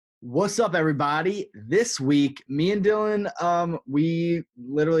What's up, everybody? This week, me and Dylan,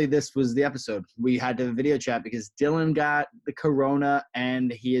 this was the episode. We had to video chat because Dylan got the corona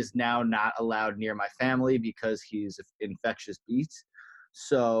and he is now not allowed near my family because he's an infectious beast.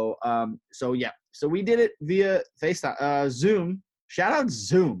 So we did it via FaceTime, Zoom. Shout out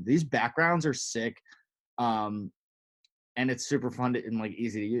Zoom. These backgrounds are sick. And it's super fun and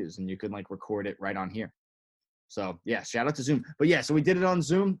easy to use, and you can record it right on here. So yeah, shout out to Zoom. But yeah, so we did it on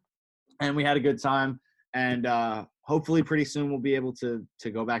Zoom. And we had a good time, and hopefully pretty soon we'll be able to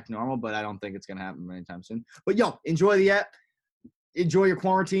go back to normal, but I don't think it's going to happen anytime soon. But, enjoy the app. Enjoy your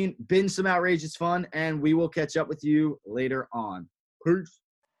quarantine. Binge some outrageous fun, and we will catch up with you later on. Peace.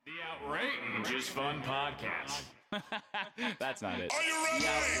 The Outrageous Fun Podcast. That's not it. Are you ready? The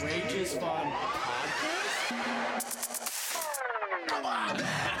Outrageous Fun Podcast. Come on!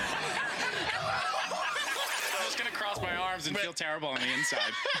 I'm just gonna cross my arms and feel terrible on the inside.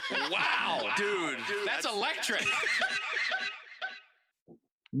 Wow, dude, that's electric.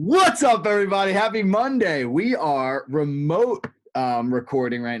 What's up, everybody? Happy Monday. We are remote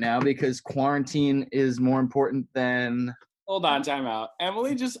recording right now because quarantine is more important than... Hold on, time out.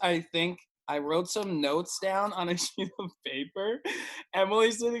 Emily I think I wrote some notes down on a sheet of paper.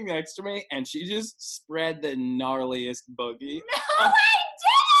 Emily's sitting next to me, and she just spread the gnarliest boogie. No, I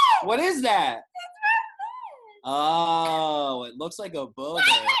didn't! What is that? It's my foot! Oh, it looks like a booger.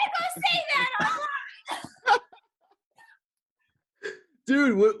 I gotta go say that online!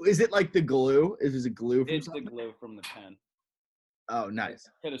 Dude, is it like the glue? Is it glue from It's the something? glue from the pen. Oh, nice.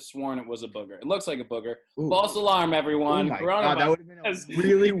 I could have sworn it was a booger. It looks like a booger. Ooh. False alarm, everyone. Oh my God, that would have been Coronavirus a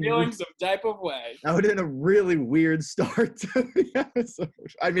really feeling some type of way. That would have been a really weird start to the episode.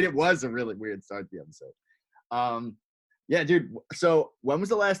 I mean, it was a really weird start to the episode. Yeah, dude. So when was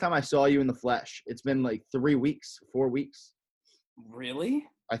the last time I saw you in the flesh? It's been 3 weeks, 4 weeks. Really?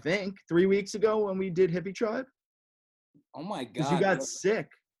 I think 3 weeks ago when we did Hippie Tribe. Oh my God. Because you got sick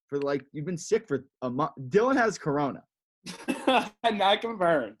for you've been sick for a month. Dylan has corona. Not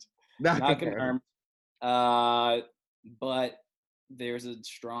confirmed. Not confirmed. But there's a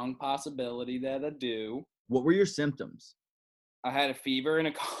strong possibility that I do. What were your symptoms? I had a fever and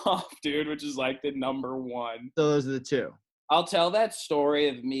a cough, dude, which is the number one. So those are the two. I'll tell that story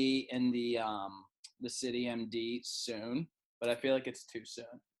of me in the City MD soon, but I feel like it's too soon.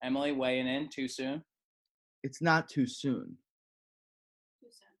 Emily, weighing in, too soon? It's not too soon.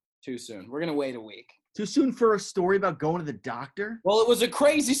 Too soon. We're going to wait a week. Too soon for a story about going to the doctor? Well, it was a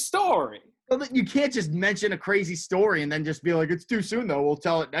crazy story. Well, you can't just mention a crazy story and then just be like, it's too soon, though. We'll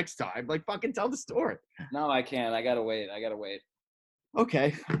tell it next time. Fucking tell the story. No, I can't. I got to wait.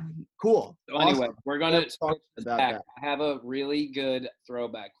 Okay, cool. So anyway, we're going to talk about back. that. I have a really good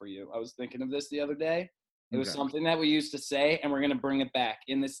throwback for you. I was thinking of this the other day. It was Okay. something that we used to say, and we're going to bring it back.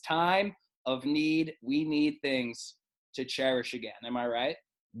 In this time of need, we need things to cherish again. Am I right?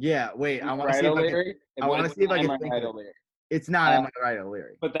 Yeah, wait. I want to Right, see if I can. O'Leary? I wanna see if I can Am think right, of it. O'Leary? It's not. Uh, Am I right,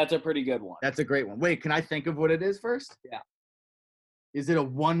 O'Leary? But that's a pretty good one. That's a great one. Wait, can I think of what it is first? Yeah. Is it a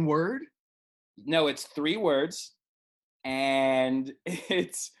one word? No, it's 3 words, and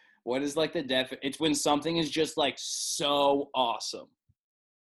it's what is the it's when something is just so awesome.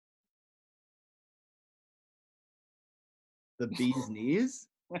 The bee's knees?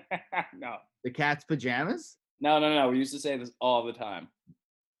 No. The cat's pajamas? No. We used to say this all the time.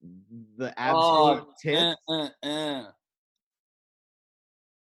 The absolute tits? Uh.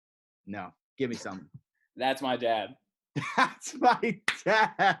 No. Give me some. That's my dad. That's my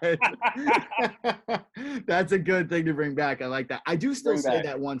dad. That's a good thing to bring back. I like that. I do still Bring say back.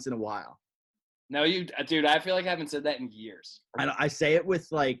 that once in a while. No, dude, I feel like I haven't said that in years. I say it with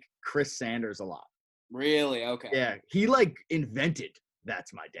Chris Sanders a lot. Really? Okay. Yeah, he invented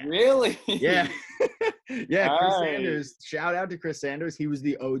That's My Dad. Really? Yeah. Yeah, Chris Alright. Sanders. Shout out to Chris Sanders. He was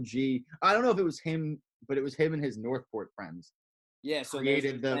the OG. I don't know if it was him, but it was him and his Northport friends. Yeah, so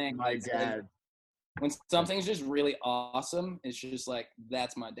Created there's the thing, My Dad. When something's just really awesome, it's just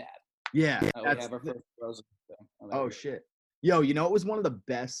that's my dad. Yeah. We That's have our first Frozen thing. Oh shit. Yo, it was one of the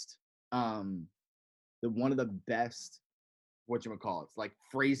best whatchamacallits,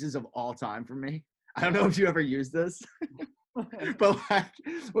 phrases of all time for me. I don't know if you ever used this. But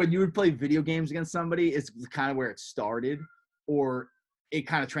when you would play video games against somebody, it's kind of where it started, or it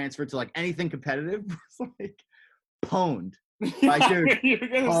kind of transferred to anything competitive. It's pwned. Dude, You're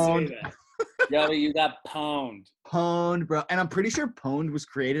gonna pwned. say that. Yo, you got pwned. Pwned, bro. And I'm pretty sure pwned was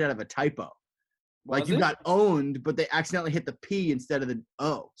created out of a typo. Was You it? got owned, but they accidentally hit the P instead of the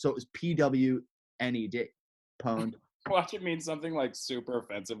O. So it was PWNED. Pwned. Watch it mean something super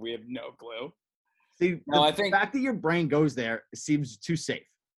offensive. We have no clue. See, No, I the think- fact that your brain goes there seems too safe.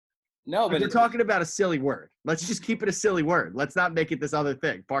 No, But but we're talking about a silly word. Let's just keep it a silly word. Let's not make it this other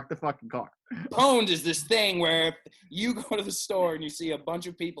thing. Park the fucking car. pwned is this thing where if you go to the store and you see a bunch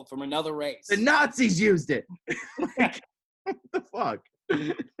of people from another race. The Nazis used it. Like, what the fuck?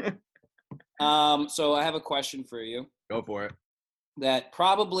 So I have a question for you Go for it. that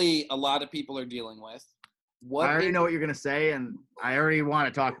probably a lot of people are dealing with. What I already is- know what you're gonna say, and I already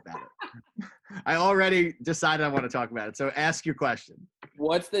want to talk about it. I already decided I want to talk about it. So ask your question.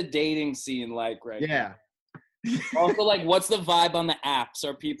 What's the dating scene like right now? Yeah. Also, like, what's the vibe on the apps?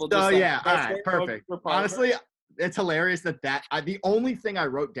 Are people just So like, yeah, all right, desperate looking perfect. for partners? Honestly, it's hilarious that the only thing I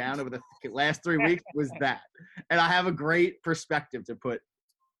wrote down over the last 3 weeks was that, and I have a great perspective to put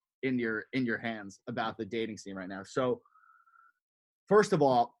in your hands about the dating scene right now. So, first of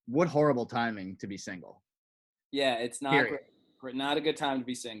all, what horrible timing to be single. Yeah, it's not Period. not a good time to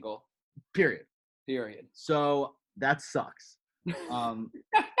be single. Period. Period. So that sucks.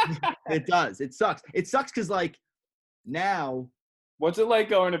 It does. It sucks. It sucks because like now What's it like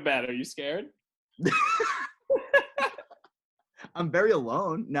going to bed? Are you scared? I'm very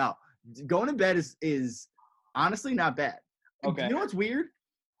alone. No, going to bed is honestly not bad. Okay. You know what's weird?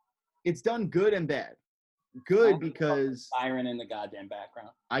 It's done good and bad. Good because Siren in the goddamn background.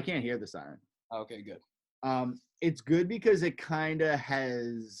 I can't hear the siren. Okay, good. It's good because it kind of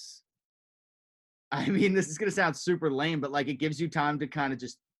has. I mean, this is gonna sound super lame, but like it gives you time to kind of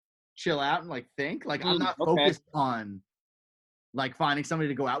just chill out and like think. Like I'm not okay. focused on like finding somebody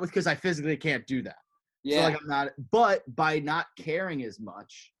to go out with because I physically can't do that. Yeah. So like I'm not. But by not caring as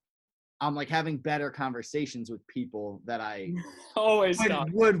much, I'm like having better conversations with people that I Always talk.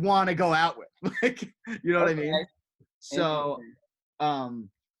 would want to go out with. Like, you know what I mean? Okay. So,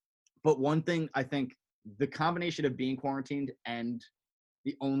 but one thing I think the combination of being quarantined and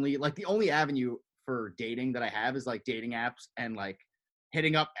the only avenue for dating that I have is like dating apps and like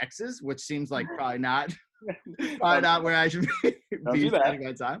hitting up exes, which seems like probably not where I should be do that. spending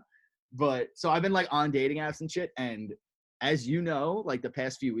my time. But so I've been like on dating apps and shit, and as you know, like the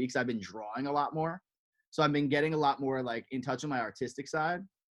past few weeks I've been drawing a lot more. So I've been getting a lot more like in touch with my artistic side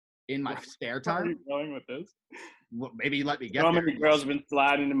in my spare Where are you time. going with this? Well, maybe you let me get How there. many girls have been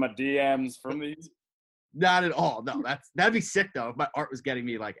sliding into my DMs from these? Not at all. No, that'd be sick though if my art was getting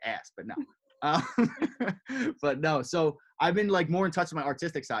me like ass, but no. But no. So I've been like more in touch with my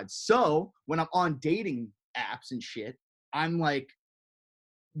artistic side. So when I'm on dating apps and shit, I'm like,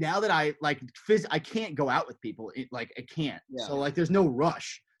 now that I like I can't go out with people. Like I can't. Yeah. So like there's no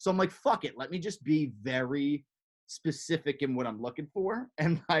rush. So I'm like, fuck it. Let me just be very specific in what I'm looking for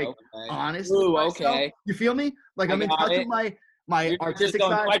and like Okay. honest. Ooh, with myself. okay. You feel me? Like I I'm in got touch it. with my You're just artistic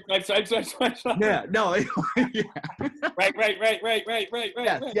going side. swipe. Yeah, no, yeah. Right.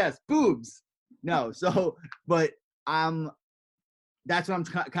 Yes, yes, boobs. No, so, but that's what I'm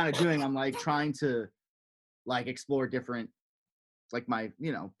kind of doing. I'm like trying to like explore different, like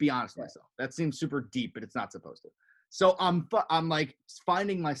be honest with myself. That seems super deep, but it's not supposed to. So I'm like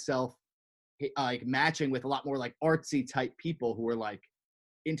finding myself like matching with a lot more like artsy type people who are like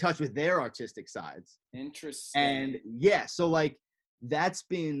in touch with their artistic sides. Interesting. And yeah, so like that's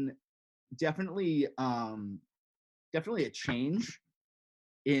been definitely a change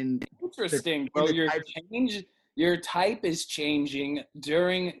in Interesting, in bro. the Your type is changing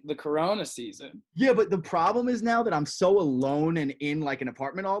during the Corona season. yeah, but the problem is now that I'm so alone and in like an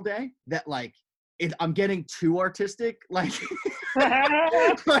apartment all day that like I'm getting too artistic, like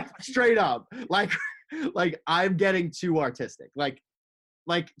like straight up, like I'm getting too artistic, like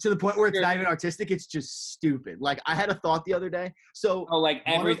to the point where it's not even artistic, it's just stupid. Like I had a thought the other day. So Oh, like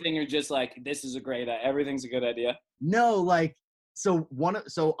everything you're just like, this is a great idea. Everything's a good idea. no, like so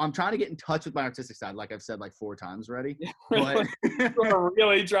I'm trying to get in touch with my artistic side, like I've said like 4 times already. But You're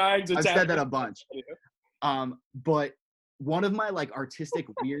really trying to I've tap said that a into bunch. you. But one of my like artistic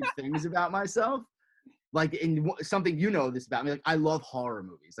weird things about myself, like something this about me, like I love horror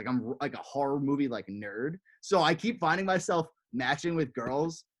movies. Like I'm like a horror movie like nerd. So I keep finding myself matching with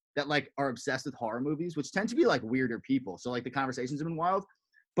girls that like are obsessed with horror movies, which tend to be like weirder people. So like the conversations have been wild,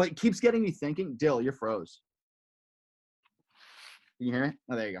 but it keeps getting me thinking. Dill, you're froze. Can you hear me?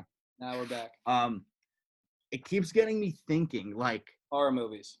 Oh, there you go. Now we're back. It keeps getting me thinking like, Horror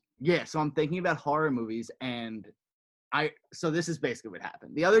movies. yeah, so I'm thinking about horror movies, and so this is basically what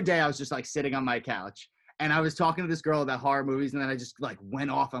happened. The other day I was just like sitting on my couch and I was talking to this girl about horror movies, and then I just like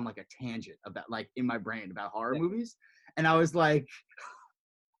went off on like a tangent about like in my brain about horror movies. And I was like,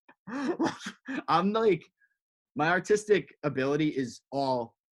 I'm like, my artistic ability is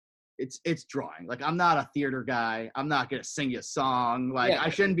all it's drawing. Like I'm not a theater guy. I'm not gonna sing you a song. Like I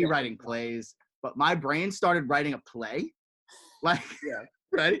shouldn't be writing plays. But my brain started writing a play. Like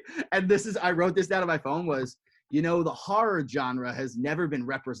Ready? And I wrote this down on my phone was, the horror genre has never been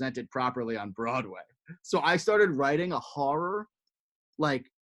represented properly on Broadway. So I started writing a horror, like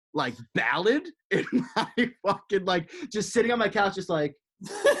ballad in my fucking, just sitting on my couch, just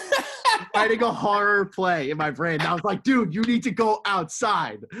writing a horror play in my brain. And I was like, dude, you need to go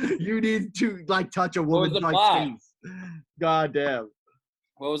outside. You need to touch a woman's face. God damn.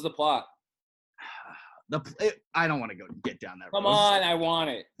 What was the plot? I don't want to get down that road. Come on, I want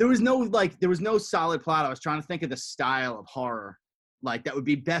it. There was no solid plot. I was trying to think of the style of horror that would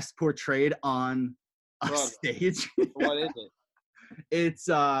be best portrayed on a stage. What is it? It's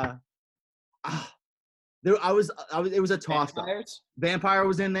it was a toss up. Vampire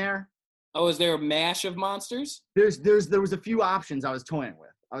was in there. Oh, is there a mash of monsters? There was a few options I was toying with.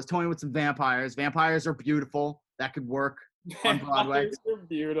 I was toying with some vampires. Vampires are beautiful. That could work on Broadway. Vampires are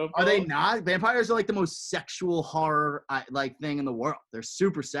beautiful. Are they not? Vampires are the most sexual horror thing in the world. They're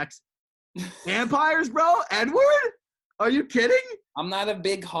super sexy. Vampires, bro? Edward? Are you kidding? I'm not a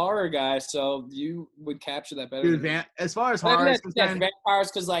big horror guy, so you would capture that better. Dude, as far as horror is concerned,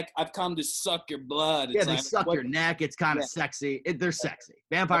 vampires, because I've come to suck your blood. It's they suck your neck. It's kind of sexy. They're sexy.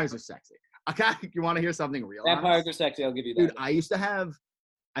 Vampires are sexy. You want to hear something real? Vampires are sexy. I'll give you that. Dude, I used to have.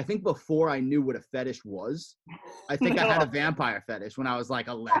 I think before I knew what a fetish was, I think I had a vampire fetish when I was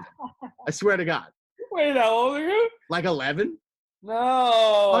 11. I swear to God. Wait, how old are you? 11?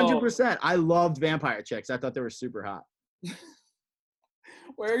 No. 100%. I loved vampire chicks. I thought they were super hot.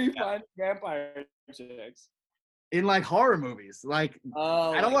 Where are you finding vampire chicks? In horror movies. I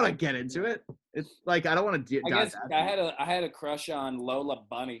don't want to get into it. It's I don't want to. I guess I had a crush on Lola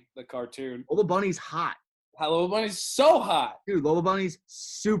Bunny, the cartoon. Lola Bunny's hot. Lola Bunny's so hot. Dude, Lola Bunny's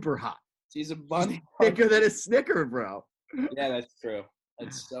super hot. She's a bunny. Thicker than a Snicker, bro. Yeah, that's true.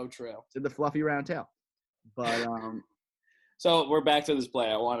 That's so true. It's in the fluffy round tail. But so we're back to this play.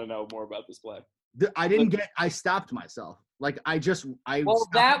 I want to know more about this play. I stopped myself. Well,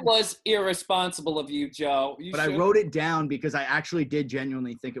 that was irresponsible of you, Joe. I wrote it down because I actually did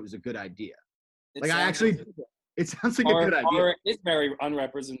genuinely think it was a good idea. It sounds like a good idea. Horror is very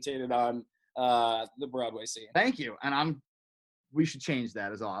unrepresented on the Broadway scene. Thank you. And we should change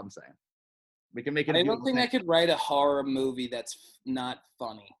that is all I'm saying. We can make it. I don't think I could write a horror movie that's not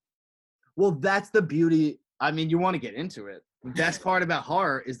funny. Well, that's the beauty. I mean, you want to get into it. The best part about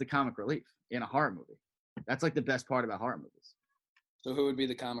horror is the comic relief in a horror movie. That's the best part about horror movies. So who would be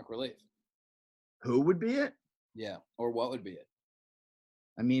the comic relief? Who would be it? Yeah. Or what would be it?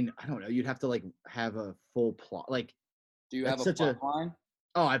 I mean, I don't know. You'd have to have a full plot. Do you have a plot line?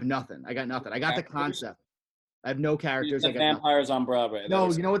 Oh, I have nothing. I got nothing. I got the concept. I have no characters. I got vampires on Broadway. No,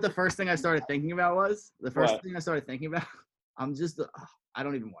 you know what the first thing I started thinking about was? The first thing I started thinking about, I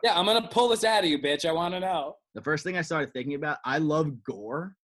don't even want Yeah, I'm going to pull this out of you, bitch. I want to know. The first thing I started thinking about, I love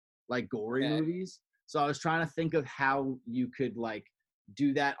gore, gory movies. So I was trying to think of how you could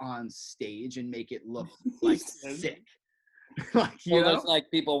do that on stage and make it look sick. It's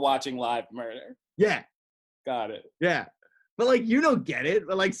people watching live murder. Yeah. Got it. Yeah. But you don't get it,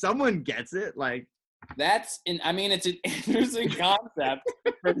 but someone gets it. It's an interesting concept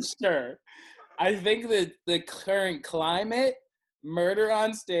for sure. I think that the current climate, murder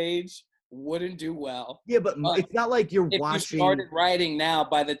on stage wouldn't do well. Yeah, but it's not like you're watching. If you started writing now,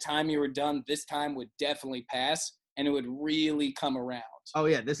 by the time you were done, this time would definitely pass, and it would really come around. Oh,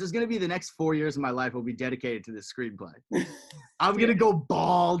 yeah. This is going to be the next 4 years of my life will be dedicated to this screenplay. I'm going to go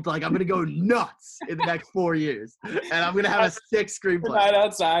bald. I'm going to go nuts in the next 4 years. And I'm going to have a sick screenplay. Right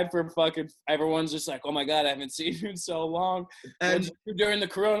outside for fucking everyone's just oh, my God, I haven't seen you in so long. And during the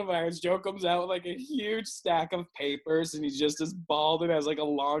coronavirus, Joe comes out with a huge stack of papers, and he's just as bald and has a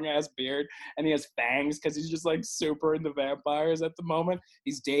long-ass beard. And he has fangs because he's just super into vampires at the moment.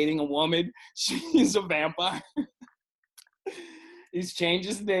 He's dating a woman. She's a vampire. He's changed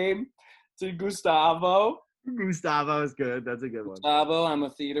his name to Gustavo. Gustavo is good. That's a good one. Gustavo, I'm a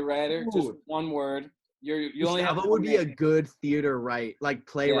theater writer. Ooh. Just one word. You only have. Gustavo would be a good theater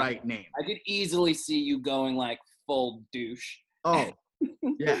playwright name. I could easily see you going full douche. Oh,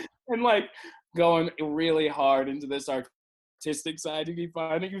 yeah. And going really hard into this artistic side. You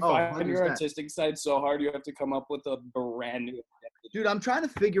find your artistic side so hard you have to come up with a brand new. Dude, I'm trying to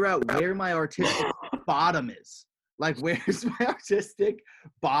figure out where my artistic bottom is. Where's my artistic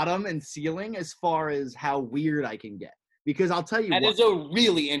bottom and ceiling as far as how weird I can get? Because I'll tell you that is a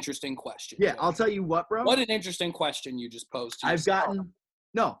really interesting question. Yeah, I'll tell you what, bro. What an interesting question you just posed to yourself.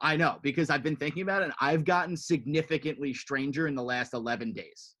 No, I know, because I've been thinking about it, and I've gotten significantly stranger in the last 11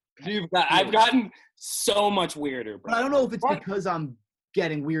 days. I've gotten so much weirder, bro. But I don't know if it's because I'm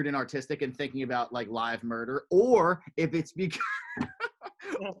getting weird and artistic and thinking about live murder, or if it's because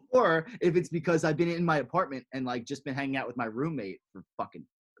or if it's because I've been in my apartment and like just been hanging out with my roommate for fucking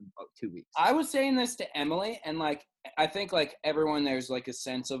 2 weeks. I was saying this to Emily, and like I think like everyone there's like a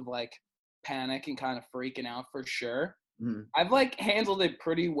sense of like panic and kind of freaking out for sure. Mhm. I've like handled it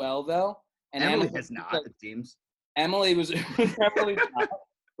pretty well though, and Emily has not, like, it seems. Emily was Emily's not,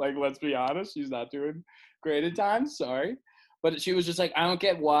 like, let's be honest, she's not doing great at times. Sorry. But she was just like, I don't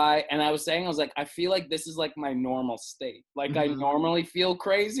get why. And I was saying, I was like, I feel like this is like my normal state. Like I Mhm. normally feel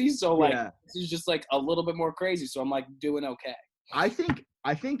crazy. So like Yeah. this is just like a little bit more crazy. So I'm like doing okay. I think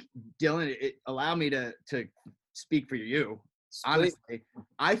Dylan, it allow me to speak for you. Honestly,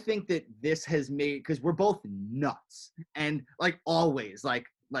 I think that this has made, because we're both nuts and like always like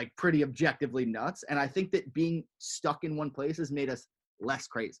pretty objectively nuts, and I think that being stuck in one place has made us less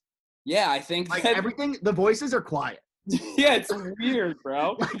crazy. Yeah, I think Like that, everything, the voices are quiet. yeah, it's weird,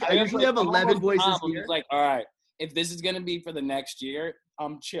 bro. Like, I guess, usually have 11 almost voices calm. I'm here. just like, all right, if this is gonna be for the next year,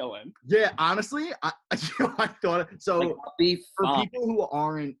 I'm chilling. Yeah, honestly, I thought so. Like, I'll be For fine. people who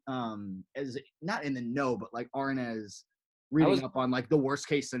aren't as not in the know, but like aren't as reading up on like the worst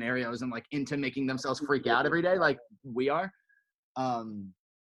case scenarios and like into making themselves freak out every day like we are,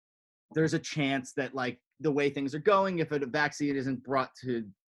 there's a chance that like the way things are going, if a vaccine isn't brought to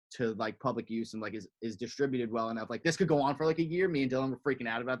like public use and like is distributed well enough, like this could go on for like a year. Me and Dylan were freaking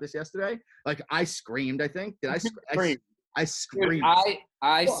out about this yesterday. Like I screamed. I think did I Scream. I Dude, screamed.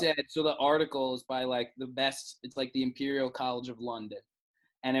 I said, so the article is by like the best, it's like the Imperial College of London.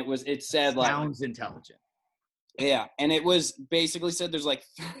 And it said like, Sounds intelligent. yeah. And it was basically said there's like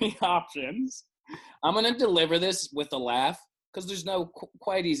 3 options. I'm going to deliver this with a laugh because there's no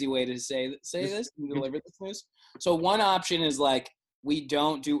quite easy way to say this and deliver this news. So one option is like, we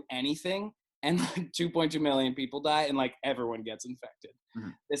don't do anything and like 2.2 million people die and like everyone gets infected. Mm-hmm.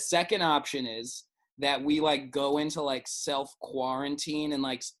 The second option is that we like go into like self-quarantine and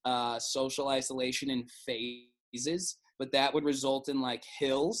like social isolation in phases, but that would result in like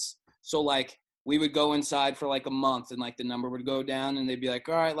hills. So like we would go inside for like a month and like the number would go down and they'd be like,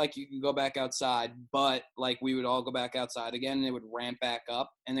 all right, like you can go back outside, but like we would all go back outside again and it would ramp back up,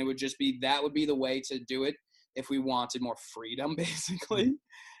 and it would just be, that would be the way to do it if we wanted more freedom basically.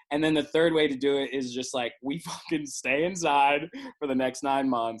 And then the third way to do it is just like we fucking stay inside for the next 9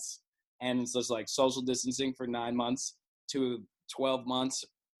 months. And it's just like social distancing for 9 months to 12 months.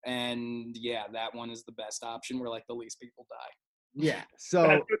 And yeah, that one is the best option where like the least people die. Yeah. So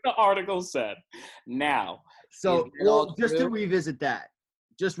That's what the article said. Now, so is it all well, just to true? revisit that,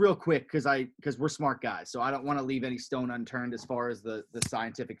 just real quick, because we're smart guys, so I don't want to leave any stone unturned as far as the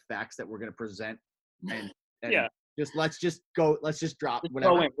scientific facts that we're going to present. And Yeah. let's just drop Just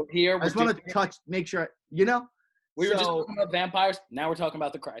whatever. go in. We're here. I just want to make sure, we were just so- talking about vampires. Now we're talking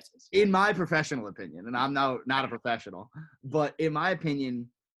about the crisis. in my professional opinion, and I'm not a professional, but in my opinion,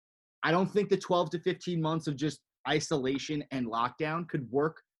 I don't think the 12 to 15 months of just isolation and lockdown could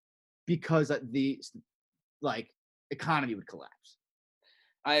work because the like economy would collapse.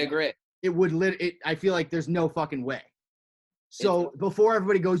 I agree. It would I feel like there's no fucking way. So before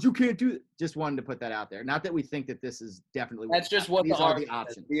everybody goes, you can't do it, just wanted to put that out there. Not that we think that this is definitely That's just what these the are article says.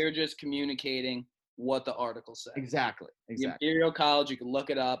 options. We are just communicating what the article said. Exactly. The Imperial College, you can look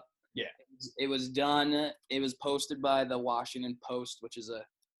it up. Yeah. It was done. It was posted by the Washington Post, which is a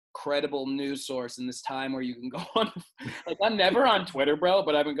credible news source in this time where you can go on. Like, I'm never on Twitter, bro,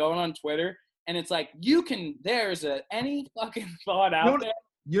 but I've been going on Twitter, and it's like there's any fucking thought out there.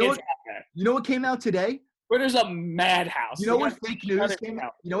 You know It's what? out there. You know what came out today? Twitter's a madhouse. You know They what got fake news other came out.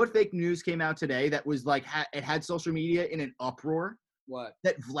 out? You know what fake news came out today that was like it had social media in an uproar? What?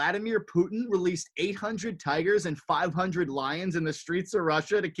 That Vladimir Putin released 800 tigers and 500 lions in the streets of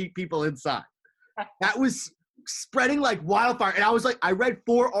Russia to keep people inside. That was spreading like wildfire. And I was like, I read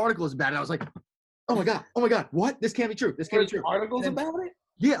 4 articles about it. I was like, oh my God, what? This can't be true. This can't be true. Articles And then- about it?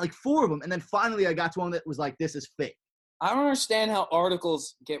 Yeah, like 4 of them. And then finally I got to one that was like, this is fake. I don't understand how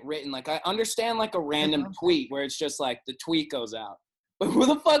articles get written. Like, I understand like a random tweet where it's just like the tweet goes out. But who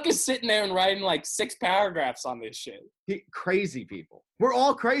the fuck is sitting there and writing like 6 paragraphs on this shit? Crazy people. We're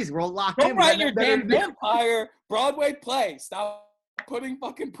all crazy. We're all locked Don't in. write We your got nothing damn to do. vampire Broadway play. Stop putting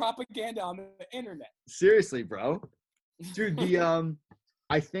fucking propaganda on the internet. Seriously, bro. Dude,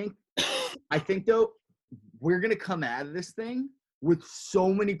 I think though, we're gonna come out of this thing with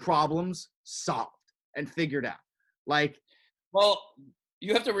so many problems solved and figured out. Like, Well,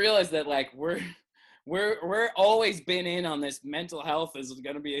 you have to realize that like we're always been in on this. Mental health is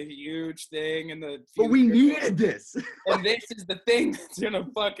going to be a huge thing in the future. but we needed this. And this is the thing that's going to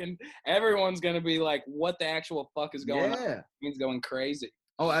fucking, everyone's going to be like, what the actual fuck is going on? Yeah. It's going crazy.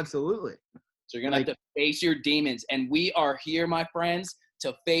 Oh, absolutely. So you're going to have to face your demons. And we are here, my friends,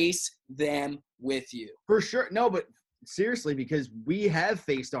 to face them with you. For sure. No, but seriously, because we have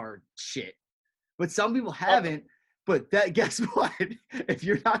faced our shit, but some people haven't. But that, guess what? If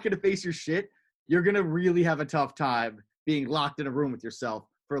you're not going to face your shit, you're going to really have a tough time being locked in a room with yourself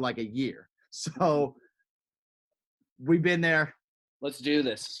for like a year. So we've been there. Let's do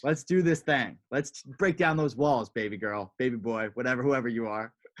this. Let's do this thing. Let's break down those walls, baby girl, baby boy, whatever, whoever you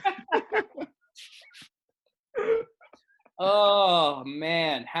are. Oh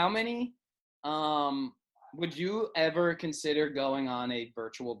man, how many would you ever consider going on a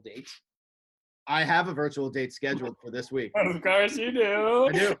virtual date? I have a virtual date scheduled for this week. Of course you do.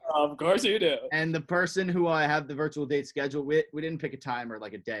 I do. Of course you do. And the person who I have the virtual date scheduled with, we didn't pick a time or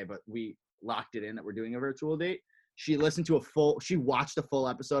like a day, but we locked it in that we're doing a virtual date. She watched a full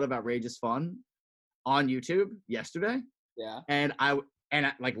episode of Outrageous Fun on YouTube yesterday. Yeah. And I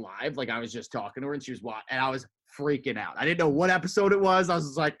like live, like I was just talking to her and she was watching, and I was freaking out. I didn't know what episode it was. I was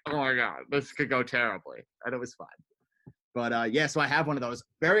just like, oh my God, this could go terribly. And it was fun. But yeah, so I have one of those.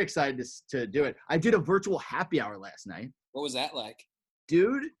 Very excited to do it. I did a virtual happy hour last night. What was that like?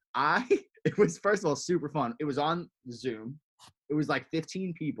 Dude, it was, first of all, super fun. It was on Zoom. It was like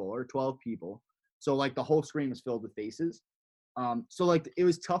 15 people or 12 people. So like the whole screen was filled with faces. So like it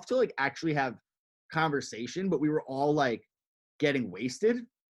was tough to like actually have conversation, but we were all like getting wasted.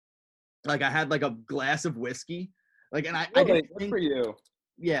 Like I had like a glass of whiskey. Like, and I Really? didn't Good for you.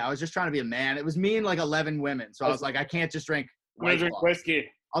 yeah, I was just trying to be a man. It was me and like 11 women. So I was like, I can't just drink White drink Claw. whiskey.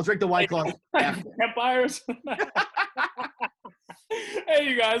 I'll drink the White Claw. after. Vampires. Hey,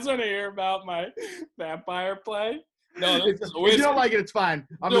 you guys want to hear about my vampire play? No, If you don't like it, it's fine.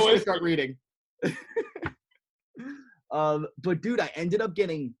 I'm just going to start reading. But dude, I ended up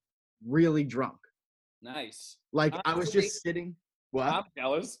getting really drunk. Nice. Like I was Honestly, just sitting. What? I'm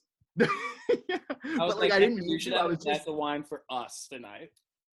jealous. Yeah. I was But like I "Hey, didn't You mean should to. I have a was glass just. of wine for us tonight.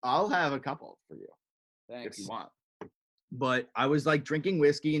 I'll have a couple for you Thanks. if you want. But I was like drinking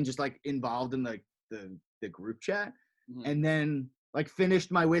whiskey and just like involved in the group chat, Mhm. and then like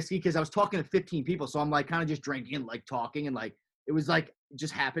finished my whiskey because I was talking to 15 people. So I'm like kind of just drinking and like talking, and like it was like it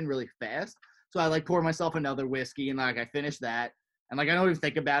just happened really fast. So I like poured myself another whiskey and like I finished that. And like I don't even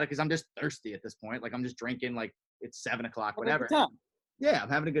think about it because I'm just thirsty at this point. Like I'm just drinking, like it's 7 o'clock, Have a good whatever. time. Yeah, I'm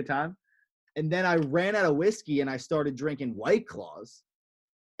having a good time. And then I ran out of whiskey and I started drinking White Claws.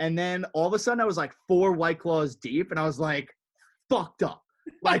 And then all of a sudden I was like 4 White Claws deep and I was like fucked up.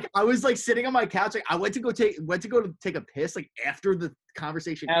 Like I was like sitting on my couch. Like I went to go take a piss like after the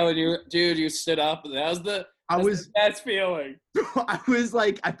conversation. How would you, dude? You stood up. That was the. That's the best feeling. I was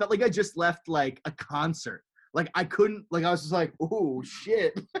like, I felt like I just left like a concert. Like I couldn't, like I was just like, oh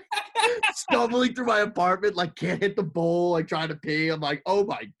shit. Stumbling through my apartment, like can't hit the bowl, like trying to pee. I'm like, oh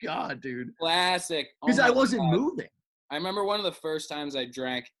my God, dude. Classic. Oh Because my I wasn't God. moving. I remember one of the first times I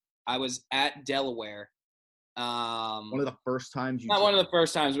drank. I was at Delaware. One of the first times you Not one of the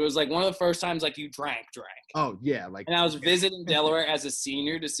first times, but it was like one of the first times like you drank. Oh yeah, like And I was visiting Delaware as a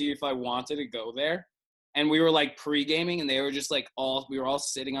senior to see if I wanted to go there. And we were like pre-gaming and they were just like we were all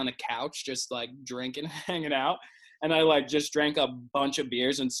sitting on a couch, just like drinking, hanging out. And I like just drank a bunch of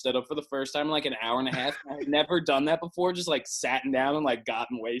beers and stood up for the first time in like an hour and a half. I had never done that before, just like sat down and like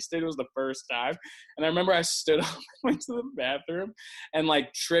gotten wasted. It was the first time. And I remember I stood up and went to the bathroom and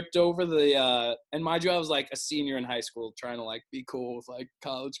like tripped over and mind you, I was like a senior in high school trying to like be cool with like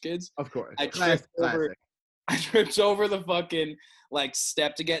college kids. of course. I Classic. tripped over the fucking like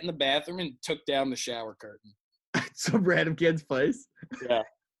step to get in the bathroom and took down the shower curtain. Some random kid's place. Yeah.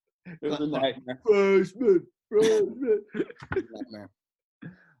 It was a nightmare. Freshman. Nightmare.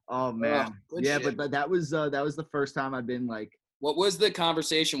 Oh man. good Yeah, shit. but that was the first time I've been like. What was the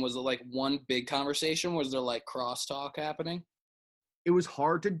conversation? Was it like one big conversation? Was there like crosstalk happening? It was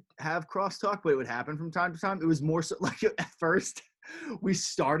hard to have crosstalk, but it would happen from time to time. It was more so like at first we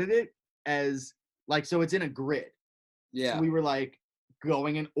started it as like, so it's in a grid. Yeah. So we were like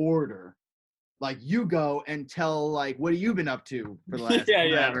going in order. Like you go and tell like, what have you been up to for the last Yeah,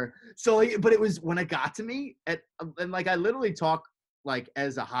 yeah. whatever. So like, but it was when it got to me and like I literally talk like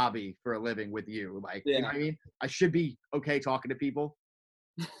as a hobby for a living with you. Like, you know what I mean? I should be okay talking to people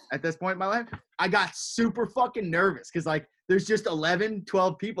at this point in my life. I got super fucking nervous because like there's just 11,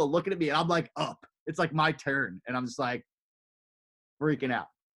 12 people looking at me and I'm like up. It's like my turn. And I'm just like freaking out.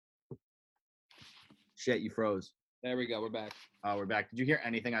 Shit, you froze. There we go. We're back. Oh, we're back. Did you hear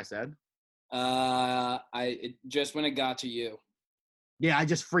anything I said? Just when it got to you. Yeah, I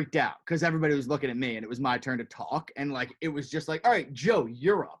just freaked out because everybody was looking at me and it was my turn to talk. And like, it was just like, all right, Joe,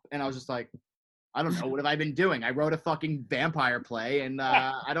 you're up. And I was just like, I don't know. What have I been doing? I wrote a fucking vampire play and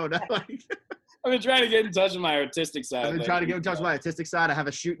I don't know. I've been trying to get in touch with my artistic side. I've been trying to get in touch with my artistic side. I have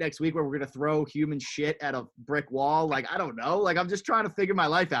a shoot next week where we're gonna throw human shit at a brick wall. Like, I don't know. Like, I'm just trying to figure my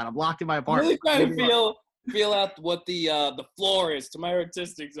life out. I'm locked in my I'm apartment. really trying to feel out what the floor is to my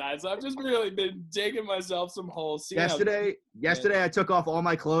artistic side. So I've just really been digging myself some holes. Yesterday, I took off all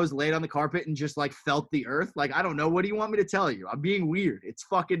my clothes, laid on the carpet, and just like felt the earth. Like, I don't know. What do you want me to tell you? I'm being weird. It's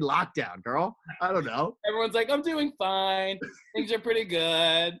fucking lockdown, girl. I don't know. Everyone's like, I'm doing fine. Things are pretty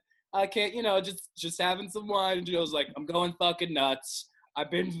good. I can't, just having some wine. And Joe's like, I'm going fucking nuts.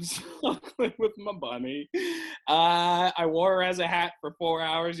 I've been struggling with my bunny. I wore her as a hat for 4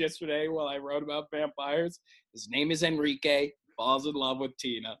 hours yesterday while I wrote about vampires. His name is Enrique. Falls in love with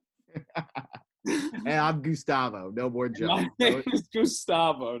Tina. And I'm Gustavo. No more jokes. My name is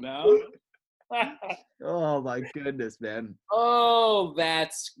Gustavo now. Oh my goodness, man. Oh,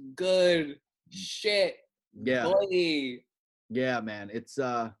 that's good shit. Yeah. Boy. Yeah, man. It's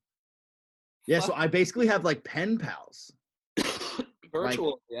yeah, so I basically have like pen pals.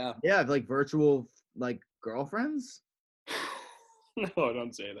 Virtual, yeah. Yeah, I have like virtual like girlfriends. No,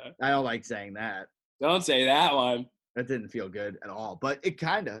 don't say that. I don't like saying that. Don't say that one. That didn't feel good at all. But it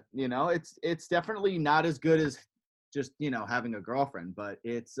kinda, it's definitely not as good as just, having a girlfriend, but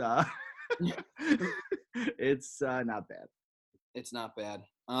it's it's not bad. It's not bad.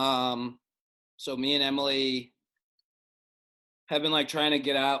 So me and Emily have been like trying to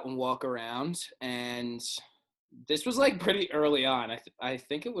get out and walk around, and this was like pretty early on. I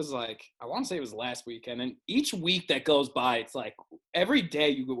think it was like, I want to say it was last weekend, and each week that goes by, it's like every day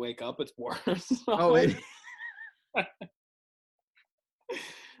you could wake up, it's worse. Oh,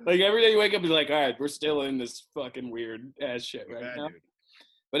 like every day you wake up, you're like, all right, we're still in this fucking weird ass shit right now. Dude.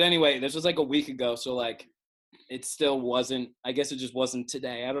 But anyway, this was like a week ago, so like it still wasn't, I guess it just wasn't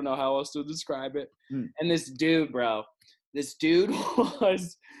today. I don't know how else to describe it. And this dude was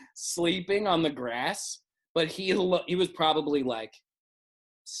sleeping on the grass, but he was probably like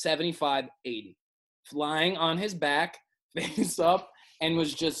 75, 80, flying on his back, face up, and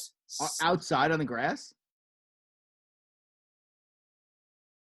was just outside on the grass?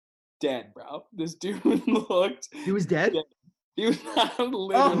 Dead, bro. This dude looked. He was dead? He was not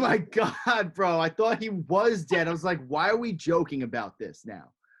literally. Oh my God, bro. I thought he was dead. I was like, why are we joking about this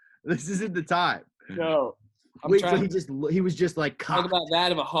now? This isn't the time. No. Wait, so he was just like talk about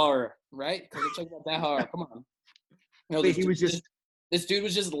that of a horror, right? Because we're talking about that horror. Come on. No, Wait, this dude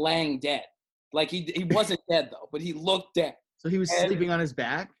was just laying dead. Like he wasn't dead though, but he looked dead. So he was sleeping on his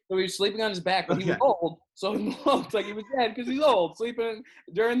back? So he was sleeping on his back, but he was old, so he looked like he was dead because he's old, sleeping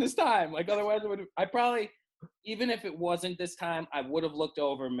during this time. Like otherwise, I probably, even if it wasn't this time, I would have looked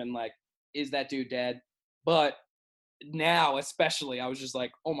over him and like, is that dude dead? But now, especially, I was just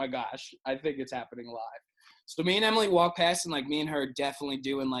like, oh my gosh, I think it's happening live. So me and Emily walk past, and like me and her definitely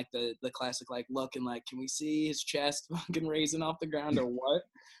doing like the classic like look and like, can we see his chest fucking raising off the ground or what?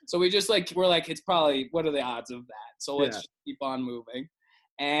 So we just like, we're like, it's probably, what are the odds of that? So let's just keep on moving.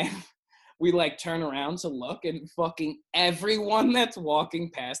 And we like turn around to look, and fucking everyone that's walking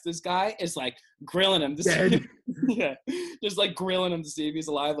past this guy is like grilling him to see, yeah, just like grilling him to see if he's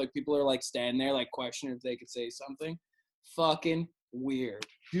alive. Like people are like standing there like questioning if they could say something. Fucking weird.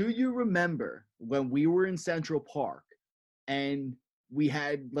 Do you remember when we were in Central Park and we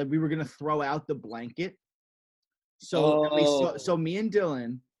had like we were gonna throw out the blanket? So so me and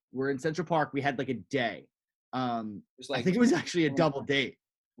Dylan were in Central Park. We had like a day. I think it was actually a double date.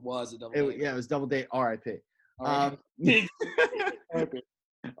 It was a double date. Yeah, it was double date. R.I.P. R.I.P.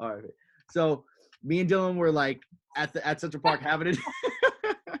 R.I.P. So me and Dylan were like at Central Park having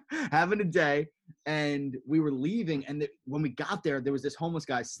a day, and we were leaving. And when we got there, there was this homeless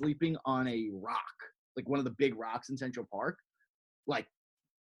guy sleeping on a rock, like one of the big rocks in Central Park, like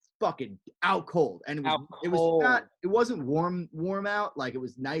fucking out cold. And it wasn't warm out, like it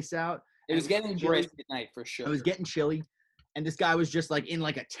was nice out. It was getting brisk at night for sure. It was getting chilly, and this guy was just like in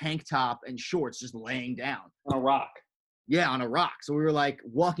like a tank top and shorts, just laying down on a rock. Yeah, on a rock. So we were like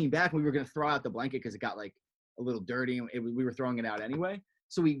walking back, and we were gonna throw out the blanket because it got like a little dirty, and we were throwing it out anyway.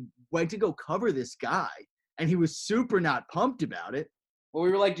 So we went to go cover this guy, and he was super not pumped about it. Well,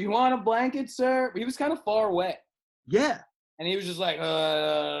 we were like, "Do you want a blanket, sir?" He was kind of far away. Yeah. And he was just like,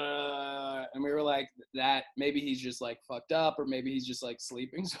 and we were like, that maybe he's just like fucked up, or maybe he's just like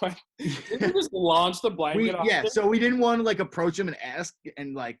sleeping. So we just launched the blanket off him. So we didn't want to like approach him and ask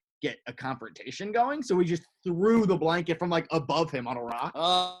and like get a confrontation going. So we just threw the blanket from like above him on a rock.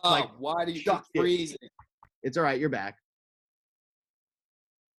 Oh, like, why do you keep freezing? It's all right. You're back.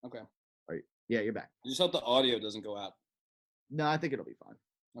 Okay. All right. Yeah, you're back. I just hope the audio doesn't go out. No, I think it'll be fine.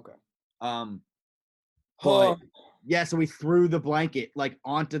 Okay. But yeah, so we threw the blanket like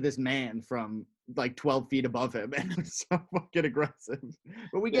onto this man from like 12 feet above him, and it was so fucking aggressive.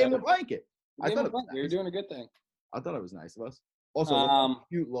 But we gave him a blanket. I thought it was You're nice. doing a good thing. I thought it was nice of us. Also, look how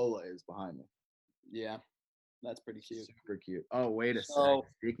cute Lola is behind me. Yeah, that's pretty cute. Super cute. Oh, wait a So-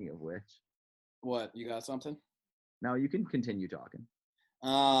 sec. Speaking of which, What, you got something? now you can continue talking.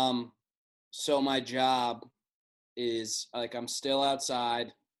 So my job is like I'm still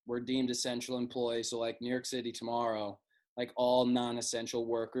outside. We're deemed essential employees. So like New York City tomorrow, like all non-essential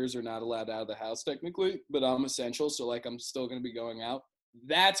workers are not allowed out of the house technically, but I'm essential. So like I'm still going to be going out.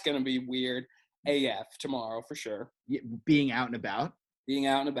 That's going to be weird AF tomorrow for sure. Yeah, being out and about. Being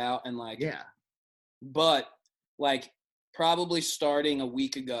out and about and like, Yeah. but like probably starting a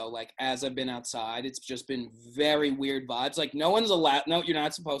week ago, like as I've been outside, it's just been very weird vibes. Like no one's allowed, no, you're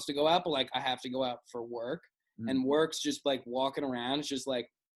not supposed to go out, but like I have to go out for work. And work's just like walking around. It's just like,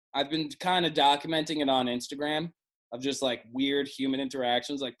 I've been kind of documenting it on Instagram of just like weird human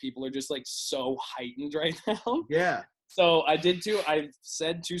interactions. Like people are just like so heightened right now. Yeah. So I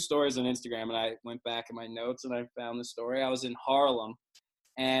said 2 stories on Instagram and I went back in my notes and I found the story. I was in Harlem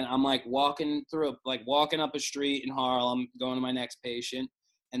and I'm like walking up a street in Harlem, going to my next patient.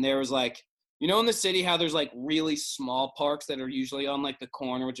 And there was like, you know, in the city, how there's like really small parks that are usually on like the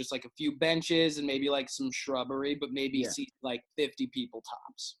corner with just like a few benches and maybe like some shrubbery, but maybe seat like 50 people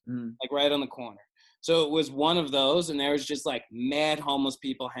tops, like right on the corner. So it was one of those, and there was just like mad homeless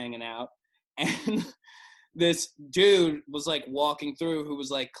people hanging out. And this dude was like walking through who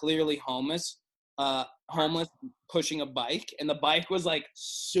was like clearly homeless, pushing a bike, and the bike was like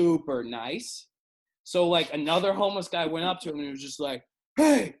super nice. So like another homeless guy went up to him and he was just like,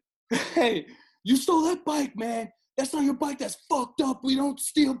 hey, you stole that bike, man. That's not your bike. That's fucked up. We don't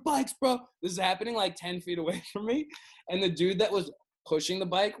steal bikes, bro. This is happening like 10 feet away from me. And the dude that was pushing the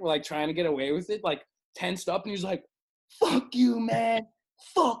bike were like trying to get away with it, like tensed up. And he was like, fuck you, man.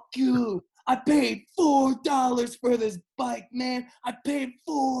 Fuck you. I paid $4 for this bike, man. I paid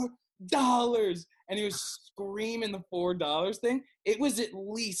 $4. And he was screaming the $4 thing. It was at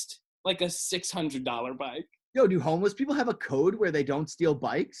least like a $600 bike. Yo, do homeless people have a code where they don't steal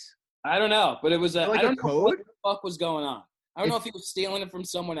bikes? I don't know, but it was Like I don't a know what code? the fuck was going on. I don't know if he was stealing it from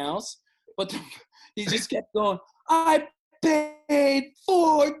someone else, but he just kept going, I paid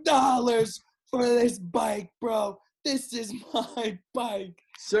 $4 for this bike, bro. This is my bike.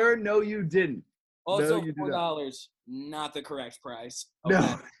 Sir, no, you didn't. Also, No, you did $4, not the correct price of No.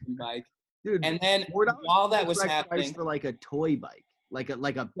 that bike. Dude, And then $4 while that is was like price happening, for like a toy bike, like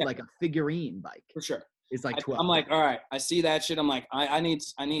a figurine bike. for sure. It's like 12. I'm like, all right, I see that shit. I'm like, I need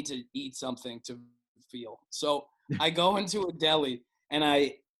to eat something to feel. So I go into a deli and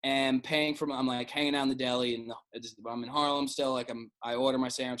I am paying for. I'm like hanging out in the deli and I'm in Harlem still. Like I order my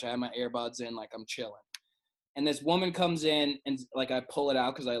sandwich. I have my earbuds in. Like I'm chilling. And this woman comes in and like I pull it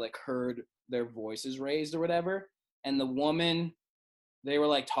out because I like heard their voices raised or whatever. And the woman, they were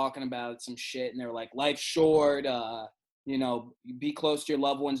like talking about some shit and they were like, life's short. You know, be close to your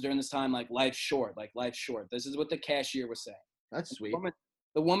loved ones during this time. Like life's short. This is what the cashier was saying. That's sweet.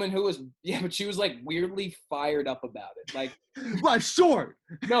 The woman who was, but she was like weirdly fired up about it. Like, Life's short.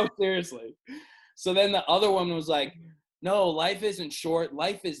 no, seriously. So then the other woman was like, no, life isn't short.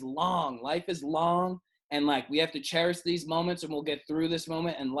 Life is long. Life is long. And like, we have to cherish these moments and we'll get through this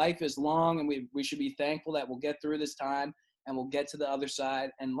moment. And life is long. And we should be thankful that we'll get through this time and we'll get to the other side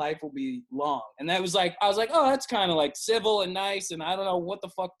and life will be long. And that was like, I was like, oh, that's kind of like civil and nice. And I don't know what the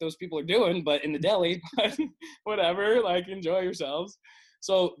fuck those people are doing, but in the deli, but whatever, like enjoy yourselves.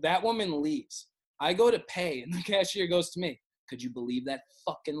 So that woman leaves. I go to pay and the cashier goes to me, could you believe that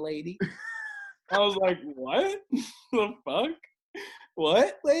fucking lady? I was like, what? The fuck?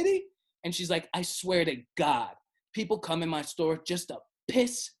 What, lady? And she's like, I swear to God, people come in my store just to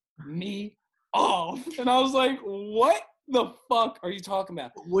piss me off. And I was like, what the fuck are you talking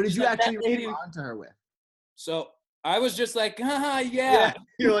about? What did She's you like, actually "That lady-" respond to her with? So I was just like, yeah.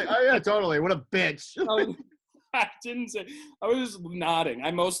 You're like, oh yeah, totally. What a bitch. I didn't say, I was just nodding.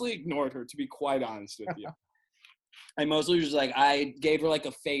 I mostly ignored her, to be quite honest with you. I mostly was just like, I gave her like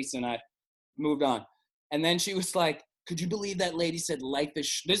a face and I moved on. And then she was like, could you believe that lady said life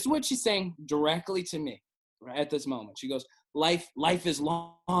is, this is what she's saying directly to me right at this moment. She goes, life is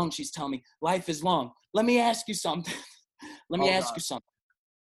long. She's telling me life is long. Let me ask you something. You something.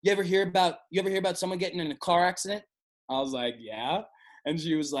 You ever hear about someone getting in a car accident? I was like, yeah. And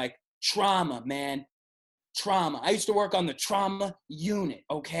she was like, trauma, man. Trauma. I used to work on the trauma unit,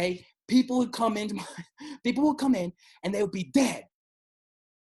 okay? People would come in and they would be dead.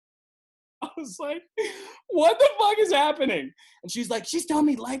 I was like, what the fuck is happening? And she's like, she's telling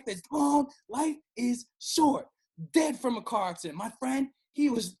me life is long, life is short. Dead from a car accident. My friend, he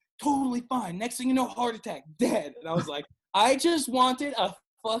was totally fine. Next thing you know, heart attack, dead. And I was like, I just wanted a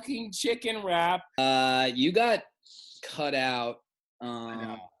fucking chicken wrap. You got cut out.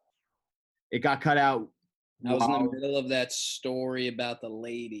 It got cut out. I was in while- the middle of that story about the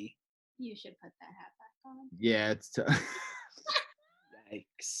lady. You should put that hat back on. Yeah, it's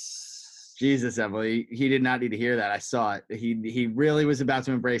Yikes. Jesus, Emily. He did not need to hear that. I saw it. He really was about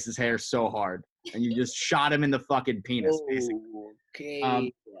to embrace his hair so hard, and you just shot him in the fucking penis, basically.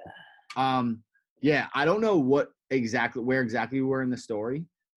 Okay. Yeah, I don't know where exactly we were in the story,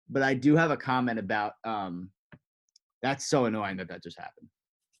 but I do have a comment about that's so annoying that just happened.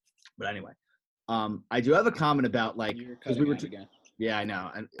 But anyway, I do have a comment about like You're because cutting we were out again. yeah, I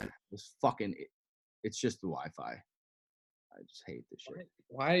know, and it's fucking it's just the Wi-Fi. I just hate this shit.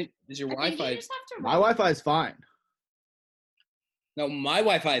 Why is your I think Wi-Fi? you just have to My Wi-Fi is fine. No, my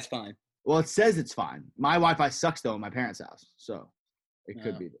Wi-Fi is fine. Well, it says it's fine. My Wi-Fi sucks though in my parents' house, so it Oh.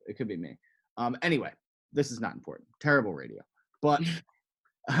 could be me. Anyway, this is not important. Terrible radio, but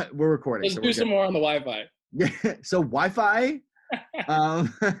we're recording. Let's so do we're some more on the Wi-Fi. good. So Wi-Fi.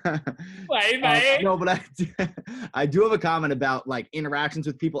 Wi-Fi. No, but I do have a comment about like interactions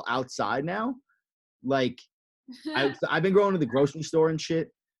with people outside now. Like I've been going to the grocery store and shit,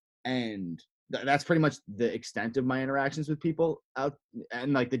 and that's pretty much the extent of my interactions with people out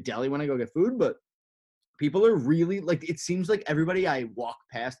and like the deli when I go get food. But people are really like, it seems like everybody I walk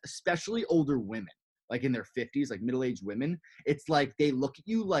past, especially older women, like in their 50s, like middle-aged women, it's like they look at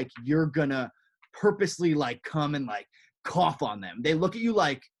you like you're gonna purposely like come and like cough on them. They look at you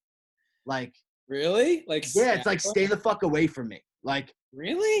like Really? Like yeah, it's like Santa? stay the fuck away from me. Like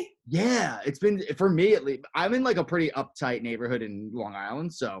Really? yeah, it's been for me at least. I'm in like a pretty uptight neighborhood in Long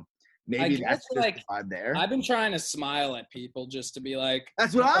Island, so maybe guess, that's just like, the vibe there. I've been trying to smile at people just to be like.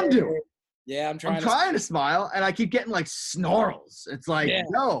 That's what I'm doing. Yeah, I'm trying. I'm trying to smile, and I keep getting like snarls. It's like, Yeah.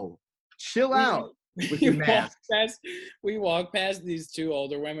 no, chill out with we your walk mask. we walk past these two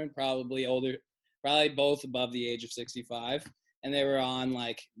older women, probably both above the age of 65, and they were on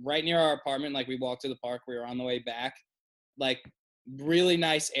like right near our apartment. Like we walked to the park, we were on the way back, like really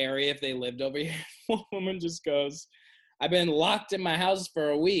nice area if they lived over here. One woman just goes, "I've been locked in my house for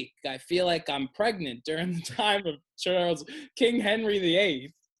a week. I feel like I'm pregnant during the time of King Henry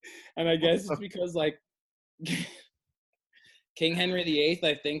VIII." And I guess it's because like King Henry VIII,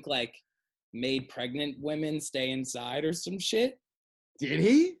 I think like made pregnant women stay inside or some shit. Did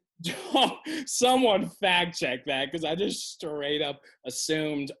he? Someone fact check that because I just straight up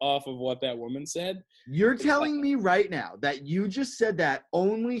assumed off of what that woman said. You're telling me right now that you just said that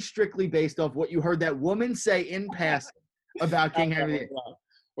only strictly based off what you heard that woman say in passing about King Henry VIII.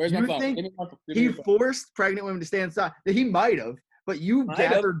 Where's my You phone? think Give me my phone. Give He me my phone. forced pregnant women to stay inside. That he might have, but you Might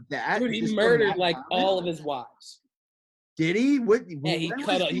have. gathered that. Dude, just he from murdered that like comment? all of his wives. Did he? What? Yeah, he when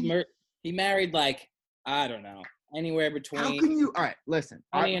cut was up. He married like I don't know, anywhere between. How can you? All right, listen.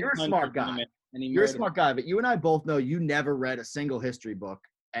 20 and You're a 100 smart guy. women, and he You're a murdered smart guy, but you and I both know you never read a single history book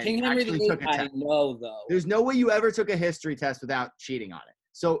and King Henry actually VIII, took a I test. know though. There's no way you ever took a history test without cheating on it.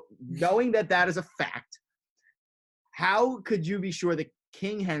 So knowing that is a fact, how could you be sure that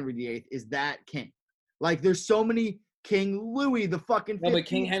King Henry VIII is that king? Like, there's so many King Louis the fucking. No, but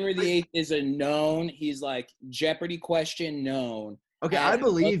King 15th. Henry VIII is a known. He's like Jeopardy question known. Okay, as I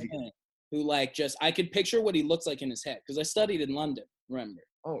believe a you. man Who like just I could picture what he looks like in his head because I studied in London. Remember,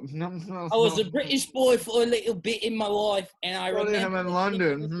 Oh no! I was a British boy for a little bit in my life, and I studied remember him in the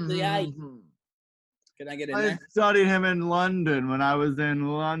London. King Henry VIII. Can I get in I there? studied him in London. When I was in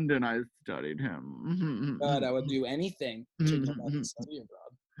London, I studied him. God, I would do anything to know about the study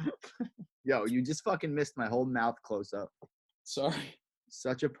abroad. Yo, you just fucking missed my whole mouth close up. Sorry.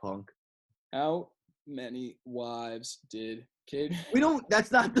 Such a punk. How many wives did King? We don't.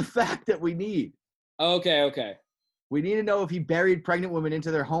 That's not the fact that we need. Okay. We need to know if he buried pregnant women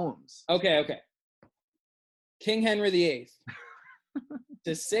into their homes. Okay. King Henry VIII.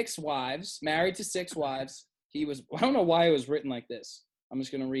 To 6 wives, married to 6 wives. He was, I don't know why it was written like this. I'm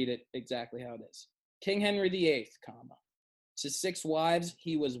just going to read it exactly how it is. King Henry VIII, comma. To 6 wives,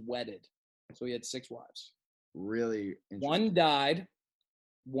 he was wedded. So he had 6 wives. Really interesting. 1 died,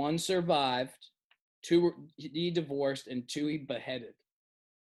 1 survived, 2 he divorced, and 2 he beheaded.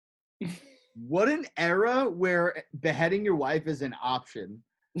 What an era where beheading your wife is an option,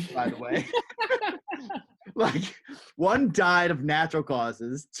 by the way. Like, 1 died of natural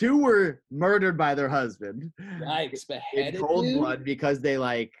causes, 2 were murdered by their husband Yikes, in beheaded. cold dude? blood because they,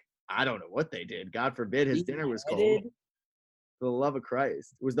 like, I don't know what they did. God forbid his He dinner was cold. beheaded? For the love of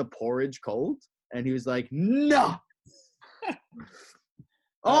Christ. Was the porridge cold? And he was like, no.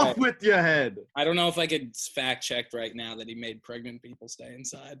 All Off right. with your head. I don't know if I could fact check right now that he made pregnant people stay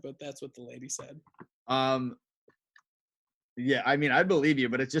inside, but that's what the lady said. Yeah, I mean, I believe you,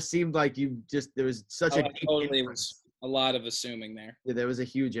 but it just seemed like there was such a deep totally inference. was a lot of assuming there. Yeah, there was a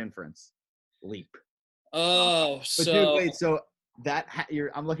huge inference leap. Oh, But so dude, wait, so that hat,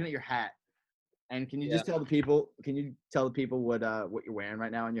 I'm looking at your hat, and can you just tell the people? Can you tell the people what you're wearing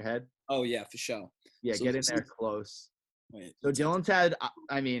right now on your head? oh yeah, for sure. Yeah, So get in this there is- close. Wait, So Dylan's had,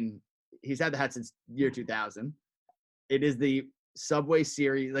 I mean, he's had the hat since year 2000. It is the Subway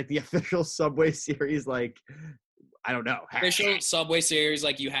series, like the official Subway series, like, I don't know. hat. official Subway series,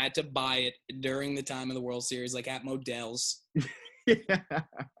 like you had to buy it during the time of the World Series, like at Modell's. Yeah.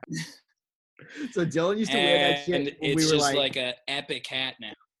 So Dylan used to wear that And shit when it's we were just like an epic hat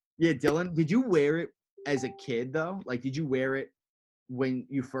now. yeah, Dylan, did you wear it as a kid though? Like, did you wear it when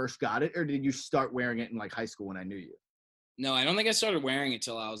you first got it, or did you start wearing it in like high school when I knew you? No, I don't think I started wearing it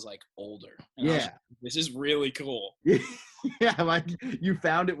till I was like older. And I was Yeah. like, this is really cool. Yeah, like you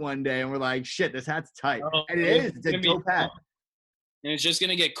found it one day and we're like, shit, this hat's tight. Oh, And it it's is. It's a gonna be dope hat. And it's just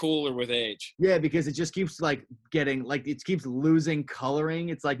gonna get cooler with age. Yeah, because it just keeps like getting like it keeps losing coloring.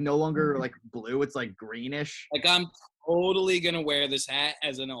 It's like no longer like blue. It's like greenish. Like I'm totally gonna wear this hat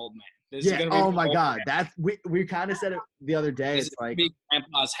as an old man. This is Yeah. gonna be Oh my old God. man. That's we kind of said it the other day. This It's is gonna like be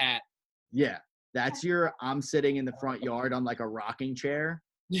grandpa's hat. yeah, that's your. I'm sitting in the front yard on like a rocking chair,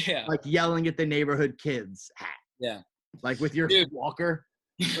 Yeah. like yelling at the neighborhood kids hat. Yeah. Like with your Dude. walker,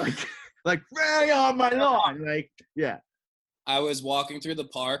 like bring on my lawn. Like yeah. I was walking through the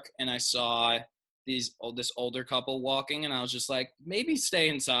park and I saw this older couple walking, and I was just like, maybe stay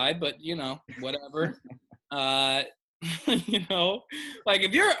inside, but you know, whatever. You know, like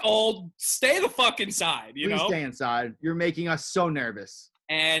if you're old, stay the fuck inside, you Please know? stay inside. You're making us so nervous.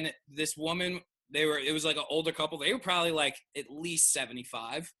 And this woman, it was like an older couple. They were probably like at least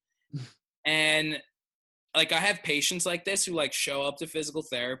 75. And like I have patients like this who like show up to physical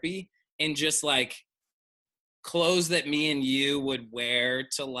therapy in just like clothes that me and you would wear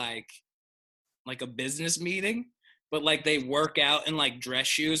to like a business meeting, but like they work out in like dress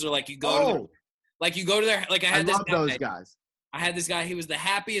shoes, or like you go to their like I I had this love guy, those guys. I had this guy, he was the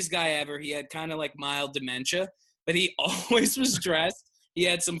happiest guy ever. He had kind of like mild dementia, but he always was dressed. He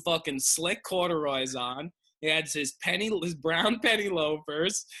had some fucking slick corduroys on. He had his brown penny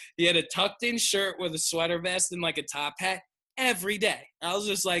loafers. He had a tucked in shirt with a sweater vest and like a top hat every day. I was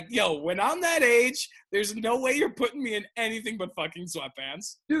just like, yo, when I'm that age, there's no way you're putting me in anything but fucking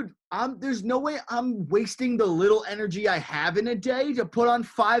sweatpants. Dude, there's no way I'm wasting the little energy I have in a day to put on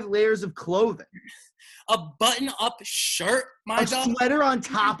 5 layers of clothing. A button-up shirt, my A dog. sweater on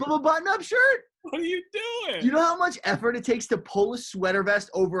top of a button-up shirt? What are you doing? You know how much effort it takes to pull a sweater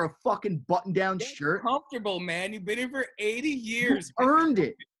vest over a fucking button-down Get shirt? comfortable, man. You've been here for 80 years. You earned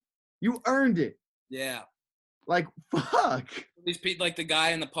it. You earned it. Yeah. Like, fuck. These people, like the guy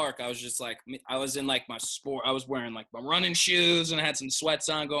in the park, I was just like, I was in like my sport. I was wearing like my running shoes and I had some sweats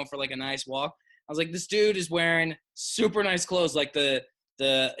on, going for like a nice walk. I was like, this dude is wearing super nice clothes. Like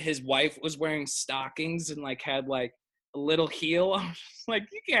his wife was wearing stockings and like had like a little heel. I was just like,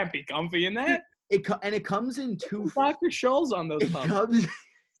 you can't be comfy in that. It comes in two. Dr. Scholl's on those It pumps. comes,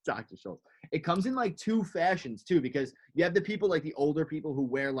 Dr. Schultz. It comes in like 2 fashions too, because you have the people like the older people who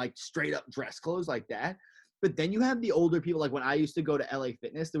wear like straight up dress clothes like that. But then you have the older people, like when I used to go to LA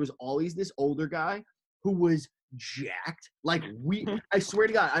Fitness, there was always this older guy who was jacked. Like I swear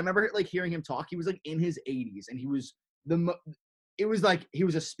to God, I remember like hearing him talk. He was like in his 80s, and he was it was like he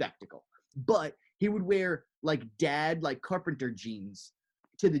was a spectacle. But he would wear like dad like carpenter jeans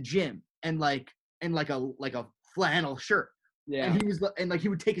to the gym and like a flannel shirt. Yeah. And he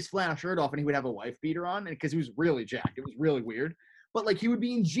would take his flannel shirt off and he would have a wife beater on, and because he was really jacked. It was really weird. But like he would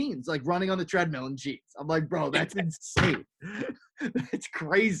be in jeans, like running on the treadmill in jeans. I'm like, bro, that's insane. That's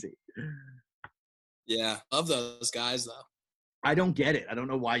crazy. Yeah. Love those guys though. I don't get it. I don't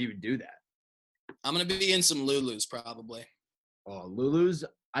know why you would do that. I'm going to be in some Lulus probably. Oh, Lulu's.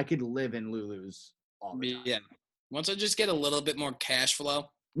 I could live in Lulu's all the time. Yeah. Once I just get a little bit more cash flow.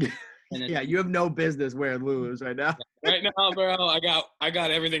 And then, Yeah, you have no business wearing Lulu's right now. right now, bro, I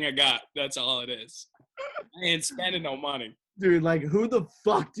got everything I got. That's all it is. I ain't spending no money. Dude, like, who the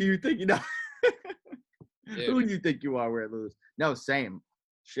fuck do you think you know? Dude. Who do you think you are wearing Lulu's? No, same.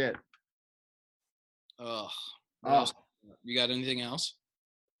 Shit. Ugh. Oh. You got anything else?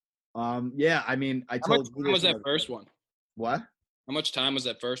 Yeah, I mean, I How much told you time was this that first one? What? How much time was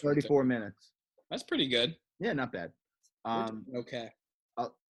that first one? 34 minutes. That's pretty good. Yeah, not bad. Okay.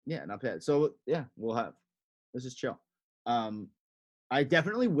 Yeah, not bad. So yeah, let's just chill. I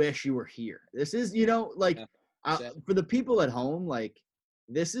definitely wish you were here. This is, you know, like Yeah. for the people at home, like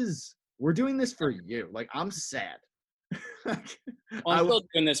we're doing this for you. Like I'm sad. Like, Well, I'm still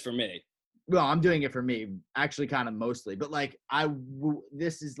doing this for me. well, I'm doing it for me, actually, kind of mostly. But like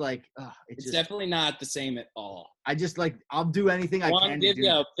this is like, It's just definitely not the same at all. I just like I'll do anything I I want can to to give do.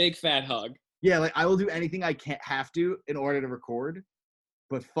 you a big fat hug. Yeah, like I will do anything I can't have to in order to record.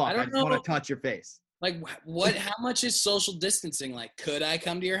 But fuck, I don't just want know. to touch your face. Like, what? How much is social distancing? Like, could I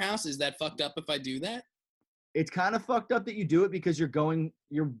come to your house? Is that fucked up if I do that? It's kind of fucked up that you do it because you're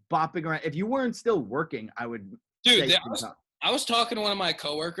bopping around. If you weren't still working, I would. Dude, say I was talking to one of my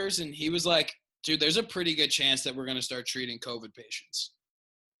coworkers, and he was like, "Dude, there's a pretty good chance that we're gonna start treating COVID patients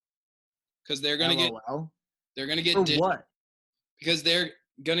because they're gonna get For what? because they're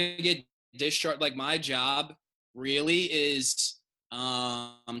gonna get discharged. Like my job really is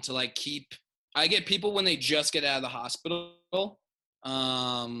to like I get people when they just get out of the hospital.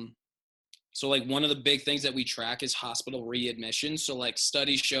 So like one of the big things that we track is hospital readmission. So like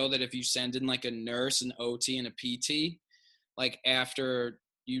studies show that if you send in like a nurse, an OT, and a PT, like after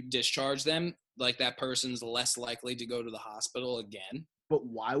you discharge them, like that person's less likely to go to the hospital again. But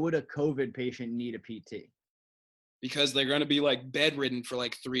why would a COVID patient need a PT? Because they're going to be like bedridden for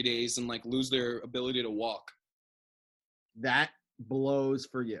like 3 days and like lose their ability to walk. That blows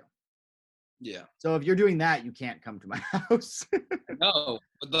for you. Yeah. So if you're doing that, you can't come to my house. No,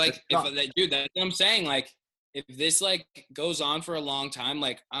 but like dude, that's what I'm saying. Like if this like goes on for a long time,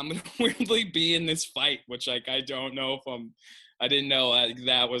 like I'm gonna weirdly be in this fight, which like I don't know if I didn't know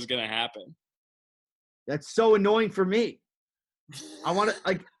that was gonna happen. That's so annoying for me. I want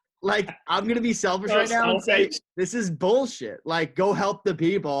to like I'm gonna be selfish right now and say this is bullshit. Like go help the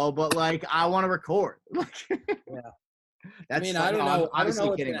people, but like I want to record. Yeah. That's I mean, I don't know. I don't know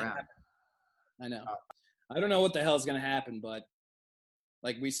what's kidding gonna around. happen. I know. I don't know what the hell is gonna happen, but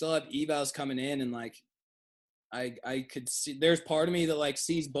like we still have evals coming in, and like I could see there's part of me that like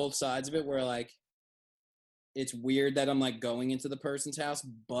sees both sides of it, where like it's weird that I'm like going into the person's house,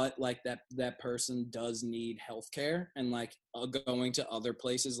 but like that person does need healthcare, and like going to other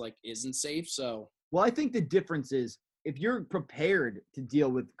places like isn't safe. So well, I think the difference is if you're prepared to deal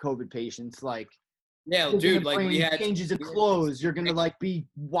with COVID patients, like yeah, dude, like we had changes of clothes, you're gonna like be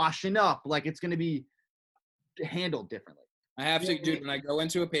washing up, like it's gonna be handled differently. I have to, dude, when I go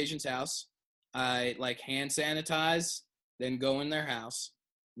into a patient's house, I like hand sanitize, then go in their house,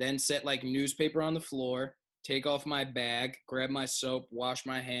 then set like newspaper on the floor, take off my bag, grab my soap, wash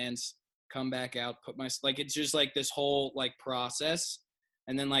my hands, come back out, put my, like, it's just like this whole like process.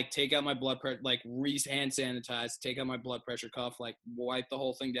 And then like take out my blood pressure, like hand sanitize, take out my blood pressure cuff, like wipe the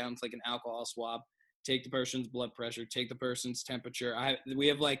whole thing down with like an alcohol swab, take the person's blood pressure, take the person's temperature. We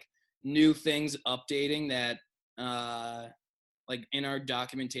have like new things updating that, like in our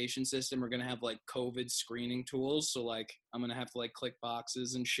documentation system, we're going to have like COVID screening tools. So like, I'm going to have to like click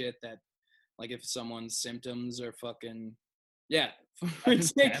boxes and shit that like if someone's symptoms are fucking, yeah,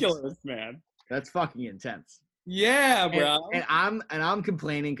 ridiculous, man. That's fucking intense. Yeah, bro. And I'm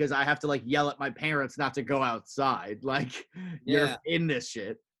complaining because I have to like yell at my parents not to go outside. Like you're in this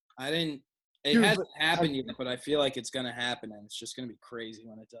shit. It hasn't happened yet, but I feel like it's gonna happen, and it's just gonna be crazy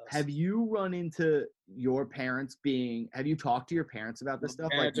when it does. Have you run into your parents have you talked to your parents about this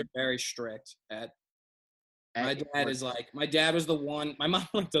stuff? Parents are very strict my dad was the one. My mom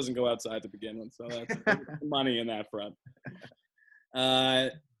like doesn't go outside to begin with, so that's money in that front.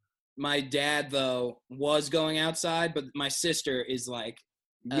 My dad though was going outside, but my sister is like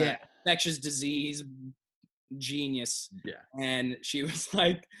infectious disease genius. Yeah. And she was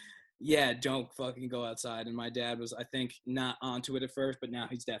like, yeah, don't fucking go outside. And my dad was, I think, not onto it at first, but now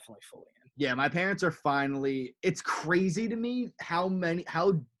he's definitely fully in. Yeah, my parents are finally, it's crazy to me how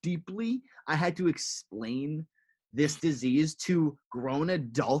deeply I had to explain this disease to grown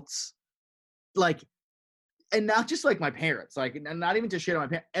adults. Like, and not just like my parents, like, and not even to shit on my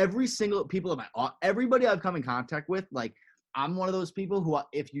parents, every single everybody I've come in contact with, like, I'm one of those people who,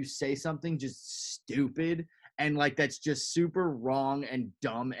 if you say something just stupid and like that's just super wrong and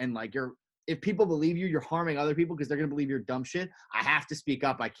dumb, and like if people believe you're harming other people because they're gonna believe you're dumb shit, I have to speak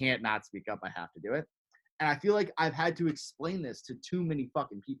up. I can't not speak up. I have to do it. And I feel like I've had to explain this to too many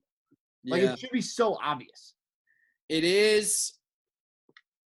fucking people. Like it should be so obvious. It is.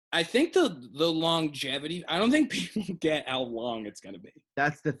 I think the longevity, I don't think people get how long it's going to be.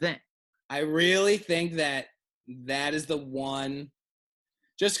 That's the thing. I really think that is the one,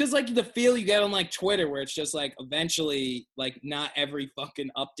 just because like the feel you get on like Twitter where it's just like eventually like not every fucking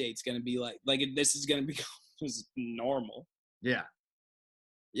update's going to be like this is going to become just normal. Yeah.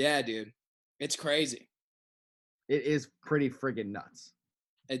 Yeah, dude. It's crazy. It is pretty friggin' nuts.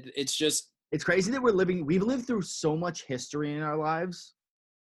 It's just It's crazy that we've lived through so much history in our lives.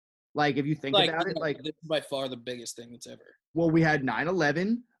 Like, if you think like about it, like, this is by far the biggest thing that's ever. well, we had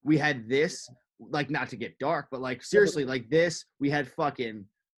 9/11, we had this, like, not to get dark, but like seriously, like this, we had fucking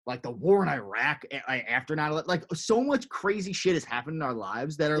like the war in Iraq after 9/11. Like, so much crazy shit has happened in our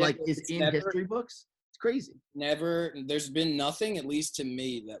lives that are Yeah, like but is it's in never- history books. It's crazy. There's been nothing, at least to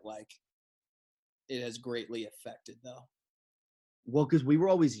me, that like it has greatly affected though. Well, because we were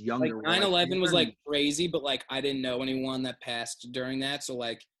always Like younger. We're 9/11 was learning. like crazy, but like I didn't know anyone that passed during that, so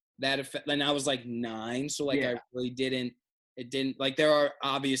like that effect. And I was like 9, so like I Yeah. really didn't. It didn't like there are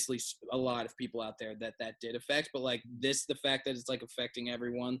obviously a lot of people out there that did affect, but like this, the fact that it's like affecting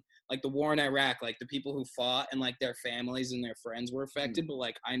everyone, like the war in Iraq, like the people who fought and like their families and their friends were affected, but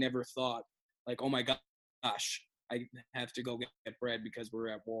like I never thought like, oh my gosh, I have to go get bread because we're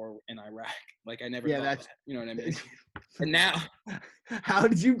at war in Iraq. Like I never Yeah, thought that's- that, you know what I mean? And now How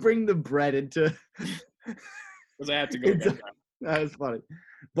did you bring the bread into? Because I had to go It's- get that. That was funny.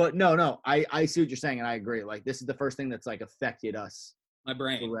 But no, I see what you're saying, and I agree. Like, this is the first thing that's like affected us my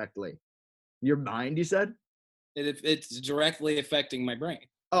brain, directly. Your mind, you said? it's directly affecting my brain.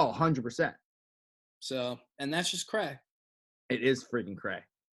 Oh, 100%. So, and that's just cray. It is freaking cray.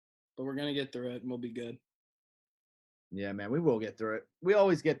 But we're gonna get through it, and we'll be good. Yeah, man, we will get through it.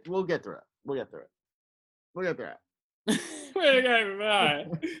 We'll get through it. We'll get through it. We'll get through it. Wait, guys,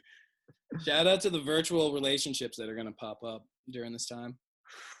 Shout out to the virtual relationships that are gonna pop up during this time.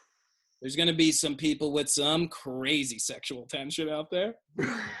 There's gonna be some people with some crazy sexual tension out there.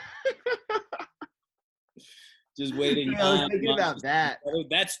 Just waiting. I was thinking about that.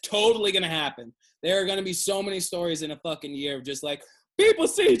 That's totally gonna happen. There are gonna be so many stories in a fucking year of just like people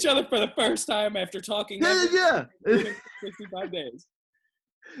see each other for the first time after talking every Yeah. 65 days.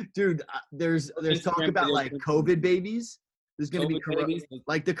 Dude, there's talk Instagram about videos. like COVID babies. There's gonna be COVID babies.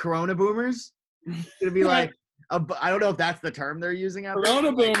 like the Corona boomers. It's gonna be like I don't know if that's the term they're using out there.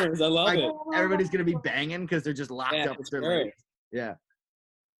 Corona boomers, I love Like it. everybody's gonna be banging because they're just locked Yeah, up. for with their sure. ladies. Yeah.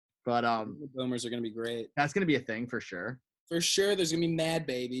 But The boomers are gonna be great. that's gonna be a thing for sure. For sure, there's gonna be mad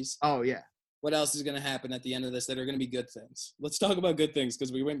babies. Oh yeah. What else is gonna happen at the end of this that are gonna be good things? Let's talk about good things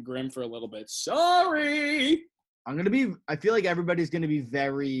because we went grim for a little bit. Sorry. I feel like everybody's gonna be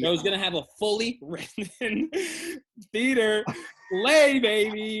very Joe's gonna have a fully written theater play,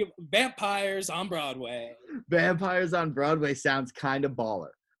 baby. Vampires on Broadway. Vampires on Broadway sounds kind of baller.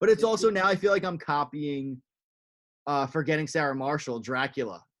 But it's also now I feel like I'm copying Forgetting Sarah Marshall,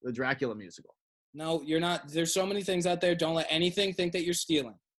 Dracula, the Dracula musical. No, you're not. There's so many things out there. Don't let anything think that you're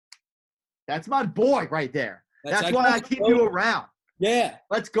stealing. That's my boy right there. That's like- why I keep you around. Yeah.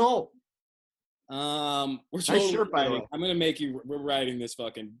 Let's go. We're Nice totally shirt, by the writing- way. I'm gonna make you. We're writing this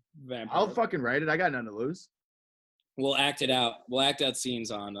fucking vampire. I'll fucking write it. I got nothing to lose. We'll act it out. We'll act out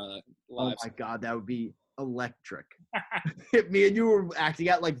scenes on Oh live. my god, that would be electric. Me and you were acting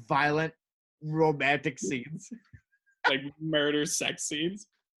out like violent romantic scenes. like murder sex scenes.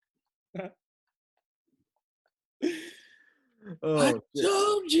 Oh, I shit.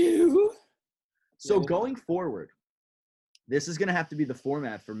 told you. So Yeah. going forward, this is gonna have to be the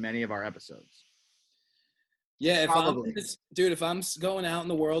format for many of our episodes. Yeah, Probably. if I'm going out in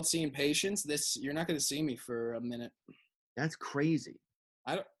the world seeing patients, you're not gonna see me for a minute. That's crazy.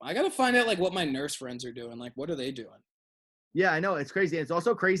 I gotta find out like what my nurse friends are doing. Like, what are they doing? Yeah, I know. It's crazy. It's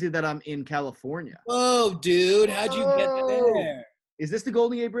also crazy that I'm in California. Whoa, dude, how'd you get Whoa. there? Is this the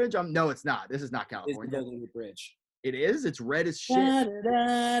Golden Gate Bridge? No, it's not. This is not It's the California. Golden Gate Bridge. It is? It's red as shit. Da,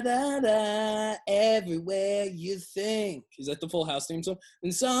 da, da, da, everywhere you think. Is that the Full House theme song?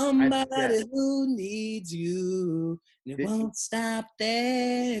 And somebody yeah. who needs you. And it It- won't stop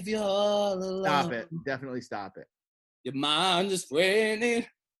there if you're all alone. Stop it. Definitely stop it. Your mind is raining.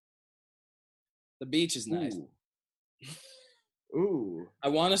 The beach is nice. Ooh. Ooh. I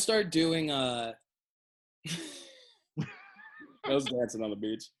want to start doing I was dancing on the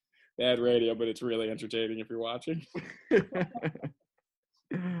beach. Bad radio, but it's really entertaining if you're watching.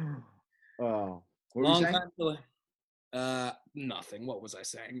 Oh. What were you long saying? time delay. Nothing. What was I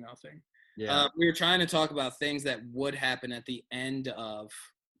saying? Nothing. Yeah. We were trying to talk about things that would happen at the end of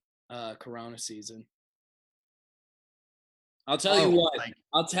Corona season. I'll tell you what. like-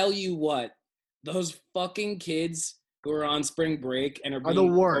 I'll tell you what. Those fucking kids who are on spring break and are Are being the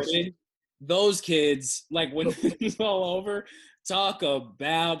worst. deported, those kids, like when it's all over, talk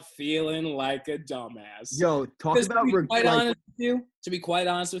about feeling like a dumbass. Yo, talk Because about to be like, quite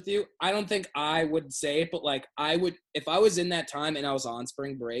honest with you, I don't think I would say it, but like I would if I was in that time and I was on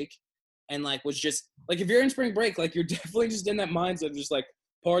spring break and like was just like if you're in spring break, like you're definitely just in that mindset of just like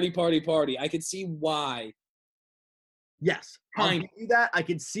party, party, party. I could see why Yes, I'll Kind give you that. I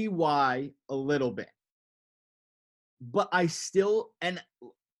can see why a little bit. But I still, and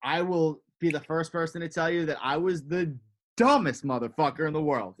I will be the first person to tell you that I was the dumbest motherfucker in the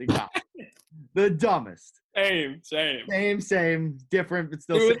world in college. The dumbest. Same, different, but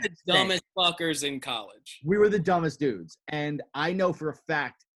still We were same. the dumbest fuckers in college. We were the dumbest dudes. And I know for a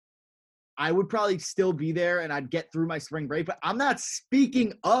fact I would probably still be there and I'd get through my spring break, but I'm not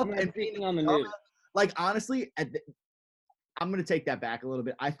speaking up I'm not and being speaking on the dumb. news. Like, honestly, I'm going to take that back a little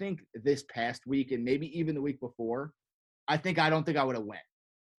bit. I think this past week and maybe even the week before, I don't think I would have went.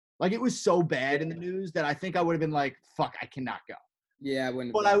 Like, it was so bad in the news that I think I would have been like, fuck, I cannot go. Yeah, I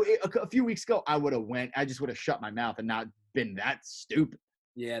wouldn't. But a few weeks ago, I would have went. I just would have shut my mouth and not been that stupid.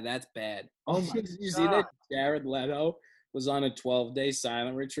 Yeah, that's bad. Oh my Did you see that Jared Leto was on a 12-day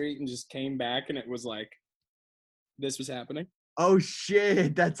silent retreat and just came back and it was like, this was happening? Oh,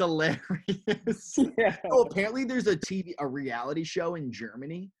 shit. That's hilarious. Yeah. So apparently there's a reality show in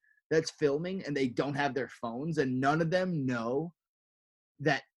Germany that's filming and they don't have their phones and none of them know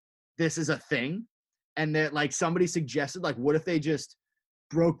that this is a thing. And that like somebody suggested, like, what if they just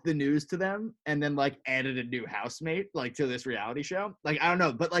broke the news to them and then like added a new housemate like to this reality show? Like, I don't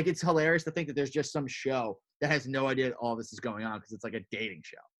know, but like it's hilarious to think that there's just some show that has no idea that all this is going on because it's like a dating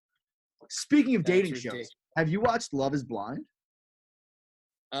show. Speaking of dating shows, have you watched Love is Blind?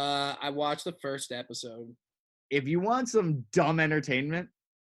 I watched the first episode. If you want some dumb entertainment,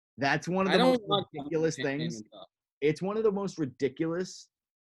 that's one of the most ridiculous things. It's one of the most ridiculous.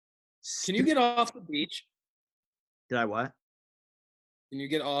 Can you get off the beach? Did I what? Can you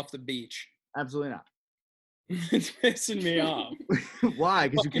get off the beach? Absolutely not. It's pissing me off. Why?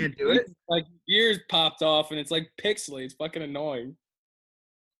 Because you can't do it? Like, ears popped off and it's like pixely. It's fucking annoying.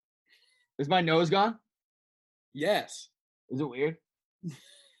 Is my nose gone? Yes. Is it weird?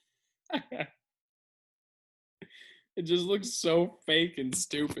 It just looks so fake and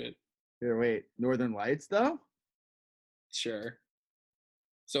stupid. Here, wait. Northern Lights, though? Sure.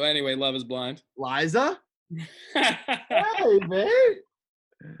 So anyway, Love is Blind. Liza? Hey, mate.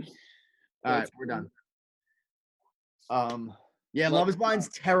 All right, we're done. Yeah, Love is Blind's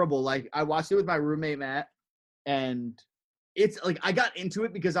terrible. Like, I watched it with my roommate, Matt, and it's like I got into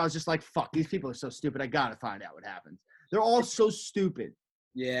it because I was just like, fuck, these people are so stupid. I gotta find out what happens. They're all so stupid.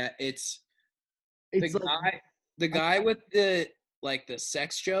 Yeah, it's It's the guy with the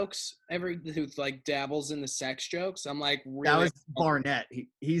sex jokes, who like dabbles in the sex jokes. I'm like, really? That was Barnett.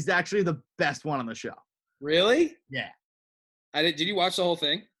 He's actually the best one on the show. Really? Yeah. Did you watch the whole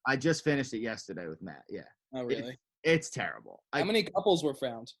thing? I just finished it yesterday with Matt. Yeah. Oh, really? It's terrible. How many couples were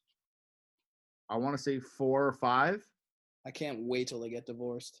found? I want to say 4 or 5. I can't wait till they get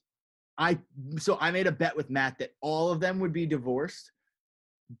divorced. So I made a bet with Matt that all of them would be divorced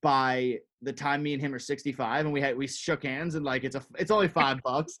by the time me and him are 65, and we shook hands, and like it's only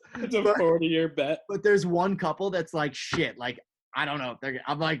 $5. It's a 40-year bet. But there's one couple that's like shit. Like I don't know.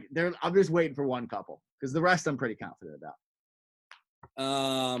 I'm just waiting for one couple because the rest I'm pretty confident about.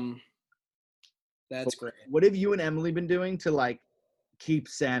 That's great. What have you and Emily been doing to like keep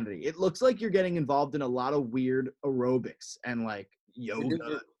sanity? It looks like you're getting involved in a lot of weird aerobics and like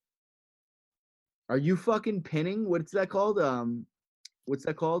yoga. Are you fucking pinning? What's that called? What's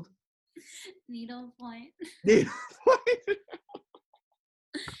that called? Needle point. Needle point.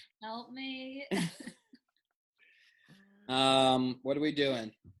 Help me. What are we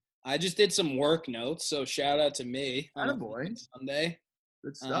doing? I just did some work notes, so shout out to me. Attaboy. Sunday.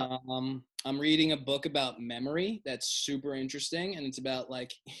 Good stuff. I'm reading a book about memory that's super interesting, and it's about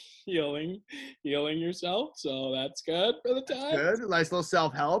like healing yourself. So that's good for the time. Good, nice little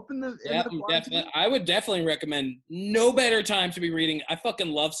self-help I would definitely recommend. No better time to be reading. I fucking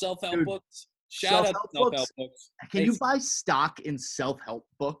love self-help books. Shout out to self-help books. Can you buy stock in self-help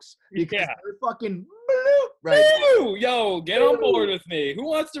books? Because they're fucking right. Yo, get on board with me. Who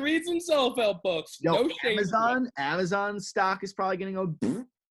wants to read some self-help books? Yo, no shame. Amazon stock is probably gonna go.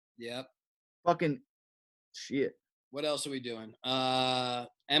 Yep. Fucking shit. What else are we doing?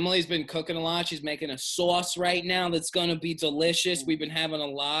 Emily's been cooking a lot. She's making a sauce right now that's gonna be delicious. We've been having a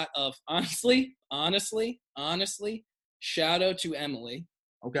lot of honestly. Shout out to Emily.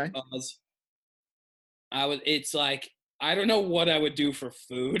 Okay. Because it's like I don't know what I would do for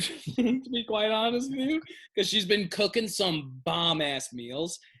food, to be quite honest with you, because she's been cooking some bomb ass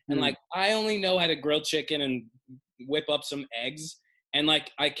meals, and like I only know how to grill chicken and whip up some eggs. And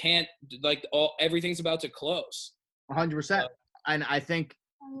like I can't everything's about to close. 100%. And I think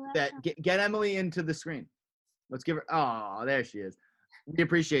that get Emily into the screen. Let's give her. Oh, there she is. We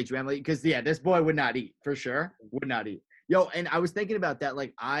appreciate you, Emily, because this boy would not eat for sure. Would not eat. Yo, and I was thinking about that.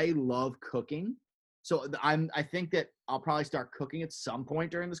 Like I love cooking, So I think that I'll probably start cooking at some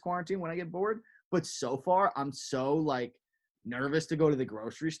point during this quarantine when I get bored. But so far, I'm so like nervous to go to the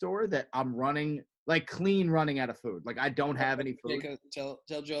grocery store that I'm running like clean running out of food. Like I don't have any food. Jacob,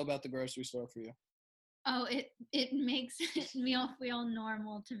 tell Joe about the grocery store for you. Oh, it makes it feel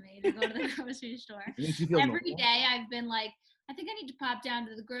normal to me to go to the grocery store. It makes you feel Every normal. day I've been like, I think I need to pop down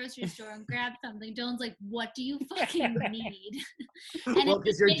to the grocery store and grab something. Dylan's like, what do you fucking need? And Well, it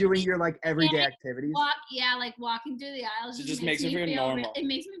because just you're makes doing me your like everyday activities. like walking through the aisles. It just makes it feel me normal. It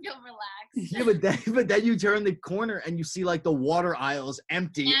makes me feel relaxed. Yeah, but then you turn the corner and you see like the water aisles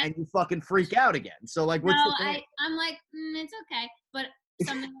empty Yeah. and you fucking freak out again. So like, what's No, the thing? I'm like, it's okay. But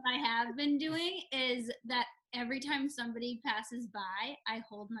something that I have been doing is that every time somebody passes by, I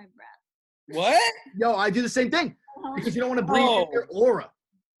hold my breath. What? Yo, I do the same thing because you don't want to breathe in their aura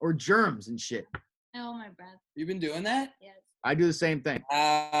or germs and shit. I hold my breath. You've been doing that? Yes. I do the same thing.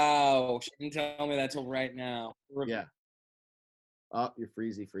 Wow. She didn't tell me that till right now. Yeah. Oh, you're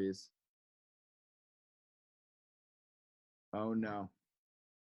freeze. Oh no.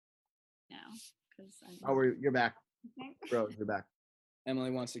 No, because Oh, you're back, bro. You're back.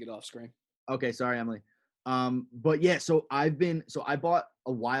 Emily wants to get off screen. Okay, sorry, Emily. But yeah, so I bought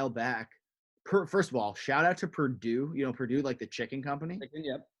a while back. First of all, shout out to Purdue. You know Purdue, like the chicken company.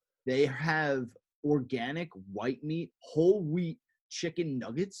 Yep. They have organic white meat, whole wheat chicken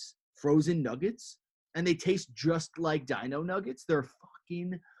nuggets, frozen nuggets, and they taste just like Dino Nuggets. They're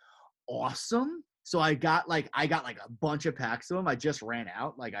fucking awesome. So I got like a bunch of packs of them. I just ran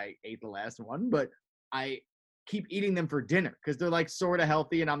out. Like I ate the last one, but I keep eating them for dinner because they're like sort of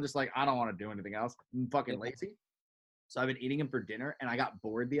healthy, and I'm just like I don't want to do anything else. I'm fucking lazy. So I've been eating them for dinner, and I got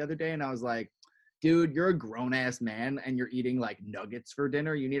bored the other day, and I was like, dude, you're a grown-ass man, and you're eating, like, nuggets for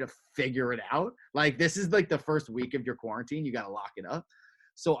dinner. You need to figure it out. Like, this is, like, the first week of your quarantine. You got to lock it up.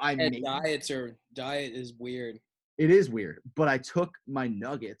 So I made – diet is weird. It is weird. But I took my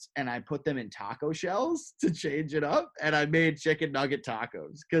nuggets, and I put them in taco shells to change it up, and I made chicken nugget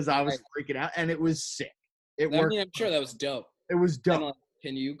tacos because I was freaking out, and it was sick. It worked. I'm sure that was dope. It was dope. Emily,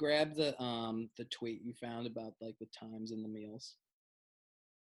 can you grab the tweet you found about like the times and the meals?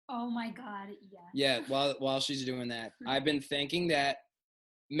 Oh my God, yes. Yeah, while she's doing that, I've been thinking that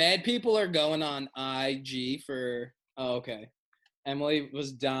mad people are going on IG for okay. Emily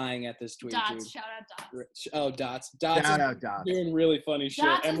was dying at this tweet. Dots, dude. shout out Dots. Oh, Dots. Dots Shout is out Dots. doing really funny shit.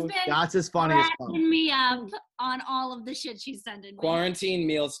 Dots has Emily, been Dots is funny as fuck. cracking me up on all of the shit she's sending me. quarantine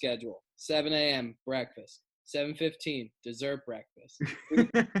meal schedule: 7 a.m. breakfast, 7:15 dessert breakfast,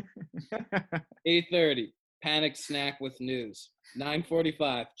 8:30 panic snack with news,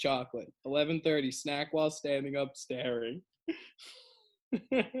 9:45 chocolate, 11:30 snack while standing up staring,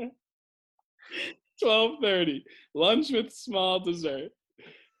 12:30 lunch with small dessert,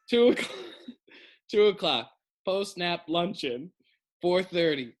 2 o'clock post nap luncheon,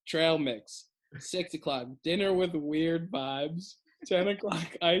 4:30 trail mix, 6 o'clock dinner with weird vibes, 10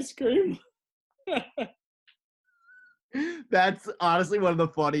 o'clock ice cream. That's honestly one of the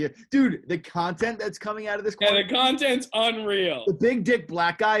funniest. Dude, the content that's coming out of this Yeah, the content's unreal. the big dick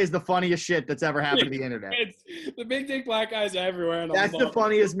black guy is the funniest shit that's ever happened to the internet. It's the big dick black guy's everywhere. And That's the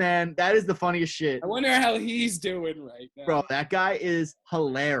funniest, man. That is the funniest shit. I wonder how he's doing right now. Bro, that guy is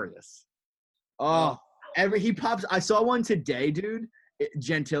hilarious. Oh, he pops. I saw one today, dude.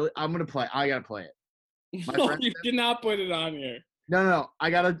 Gentili. I gotta play it. My No, friend you said- cannot put it on here. No. I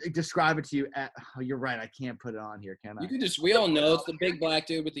gotta describe it to you. You're right. I can't put it on here, can I? You can we all know it's the big black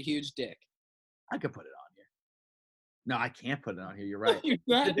dude with the huge dick. I could put it on here. No, I can't put it on here. You're right. You're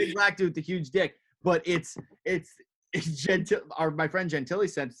The not- big black dude with the huge dick. But it's my friend Gentili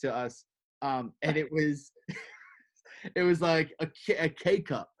sent it to us. And it was like a K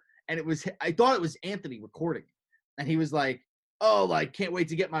cup. And I thought it was Anthony recording. And he was like, oh, like, can't wait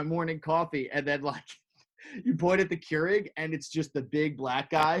to get my morning coffee. And then like you point at the Keurig and it's just the big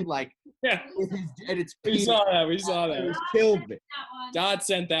black guy, like Yeah, and it's we peanut. saw that. We It saw that. was killed me. That one. Dot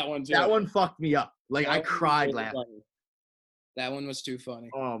sent that one too. That one fucked me up. Like I That one was cried really laughing. funny. That one was too funny.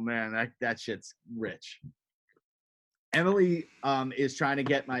 Oh man, that shit's rich. Emily is trying to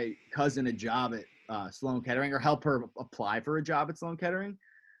get my cousin a job at Sloan Kettering or help her apply for a job at Sloan Kettering.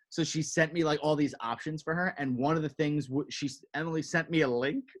 So she sent me like all these options for her, and one of the things Emily sent me a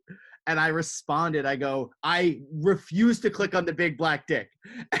link, and I responded. I go, I refuse to click on the big black dick,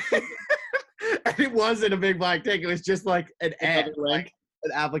 and it wasn't a big black dick. It was just like an ad, Another link? like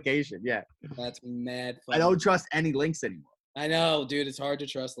an application. Yeah, That's mad I funny. don't trust any links anymore. I know, dude. It's hard to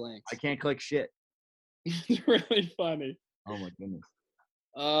trust links. I can't click shit. It's really funny. Oh my goodness.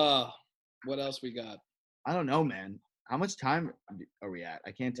 What else we got? I don't know, man. How much time are we at?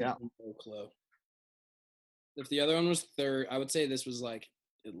 I can't tell. No clue. If the other one was 30, I would say this was like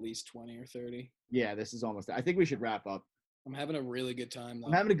at least 20 or 30. Yeah, this is almost. I think we should wrap up. I'm having a really good time though.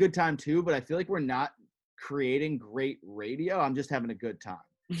 I'm having a good time too, but I feel like we're not creating great radio. I'm just having a good time.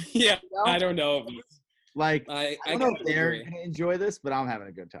 Yeah, You know? I don't know. Like I I don't know if kinda they're agree. gonna enjoy this, but I'm having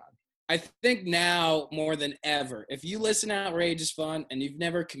a good time. I think now more than ever, if you listen to Outrageous Fun and you've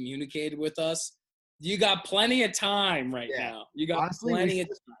never communicated with us, you got plenty of time right Yeah. now. You got Honestly, we plenty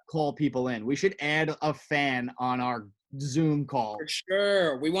should of call people in. We should add a fan on our Zoom call. For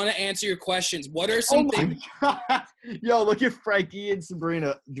sure. We want to answer your questions. What are Oh some my things? god! Yo, look at Frankie and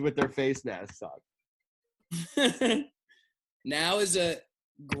Sabrina with their face masks on. Now is a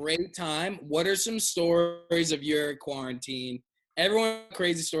great time. What are some stories of your quarantine? Everyone has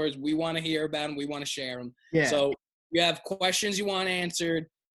crazy stories. We want to hear about them. We want to share them. Yeah. So you have questions you want answered.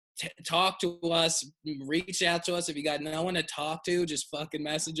 Talk to us. Reach out to us. If you got no one to talk to, just fucking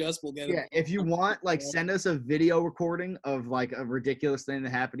message us. We'll get Yeah, if you want, like, send us a video recording of like a ridiculous thing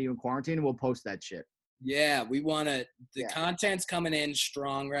that happened to you in quarantine, and we'll post that shit. Yeah, we want to. The Yeah. content's coming in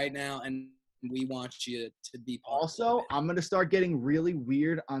strong right now, and we want you to be part of Also, it. I'm gonna start getting really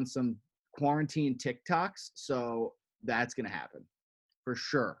weird on some quarantine TikToks, so that's gonna happen for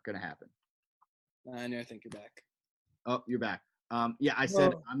sure. Gonna happen. I know. I think you're back. Oh, you're back. Yeah, I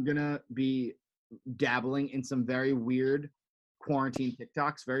said Well- I'm gonna be dabbling in some very weird quarantine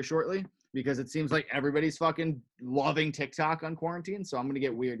TikToks very shortly because it seems like everybody's fucking loving TikTok on quarantine. So I'm gonna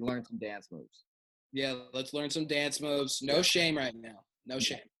get weird and learn some dance moves. Yeah, let's learn some dance moves. No shame right now. No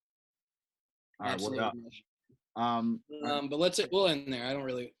shame. All right, Absolutely word up. no shame. But we'll end there. I don't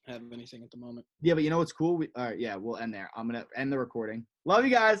really have anything at the moment. Yeah, but you know what's cool? All right, yeah, we'll end there. I'm gonna end the recording. Love you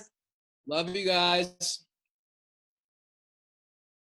guys. Love you guys.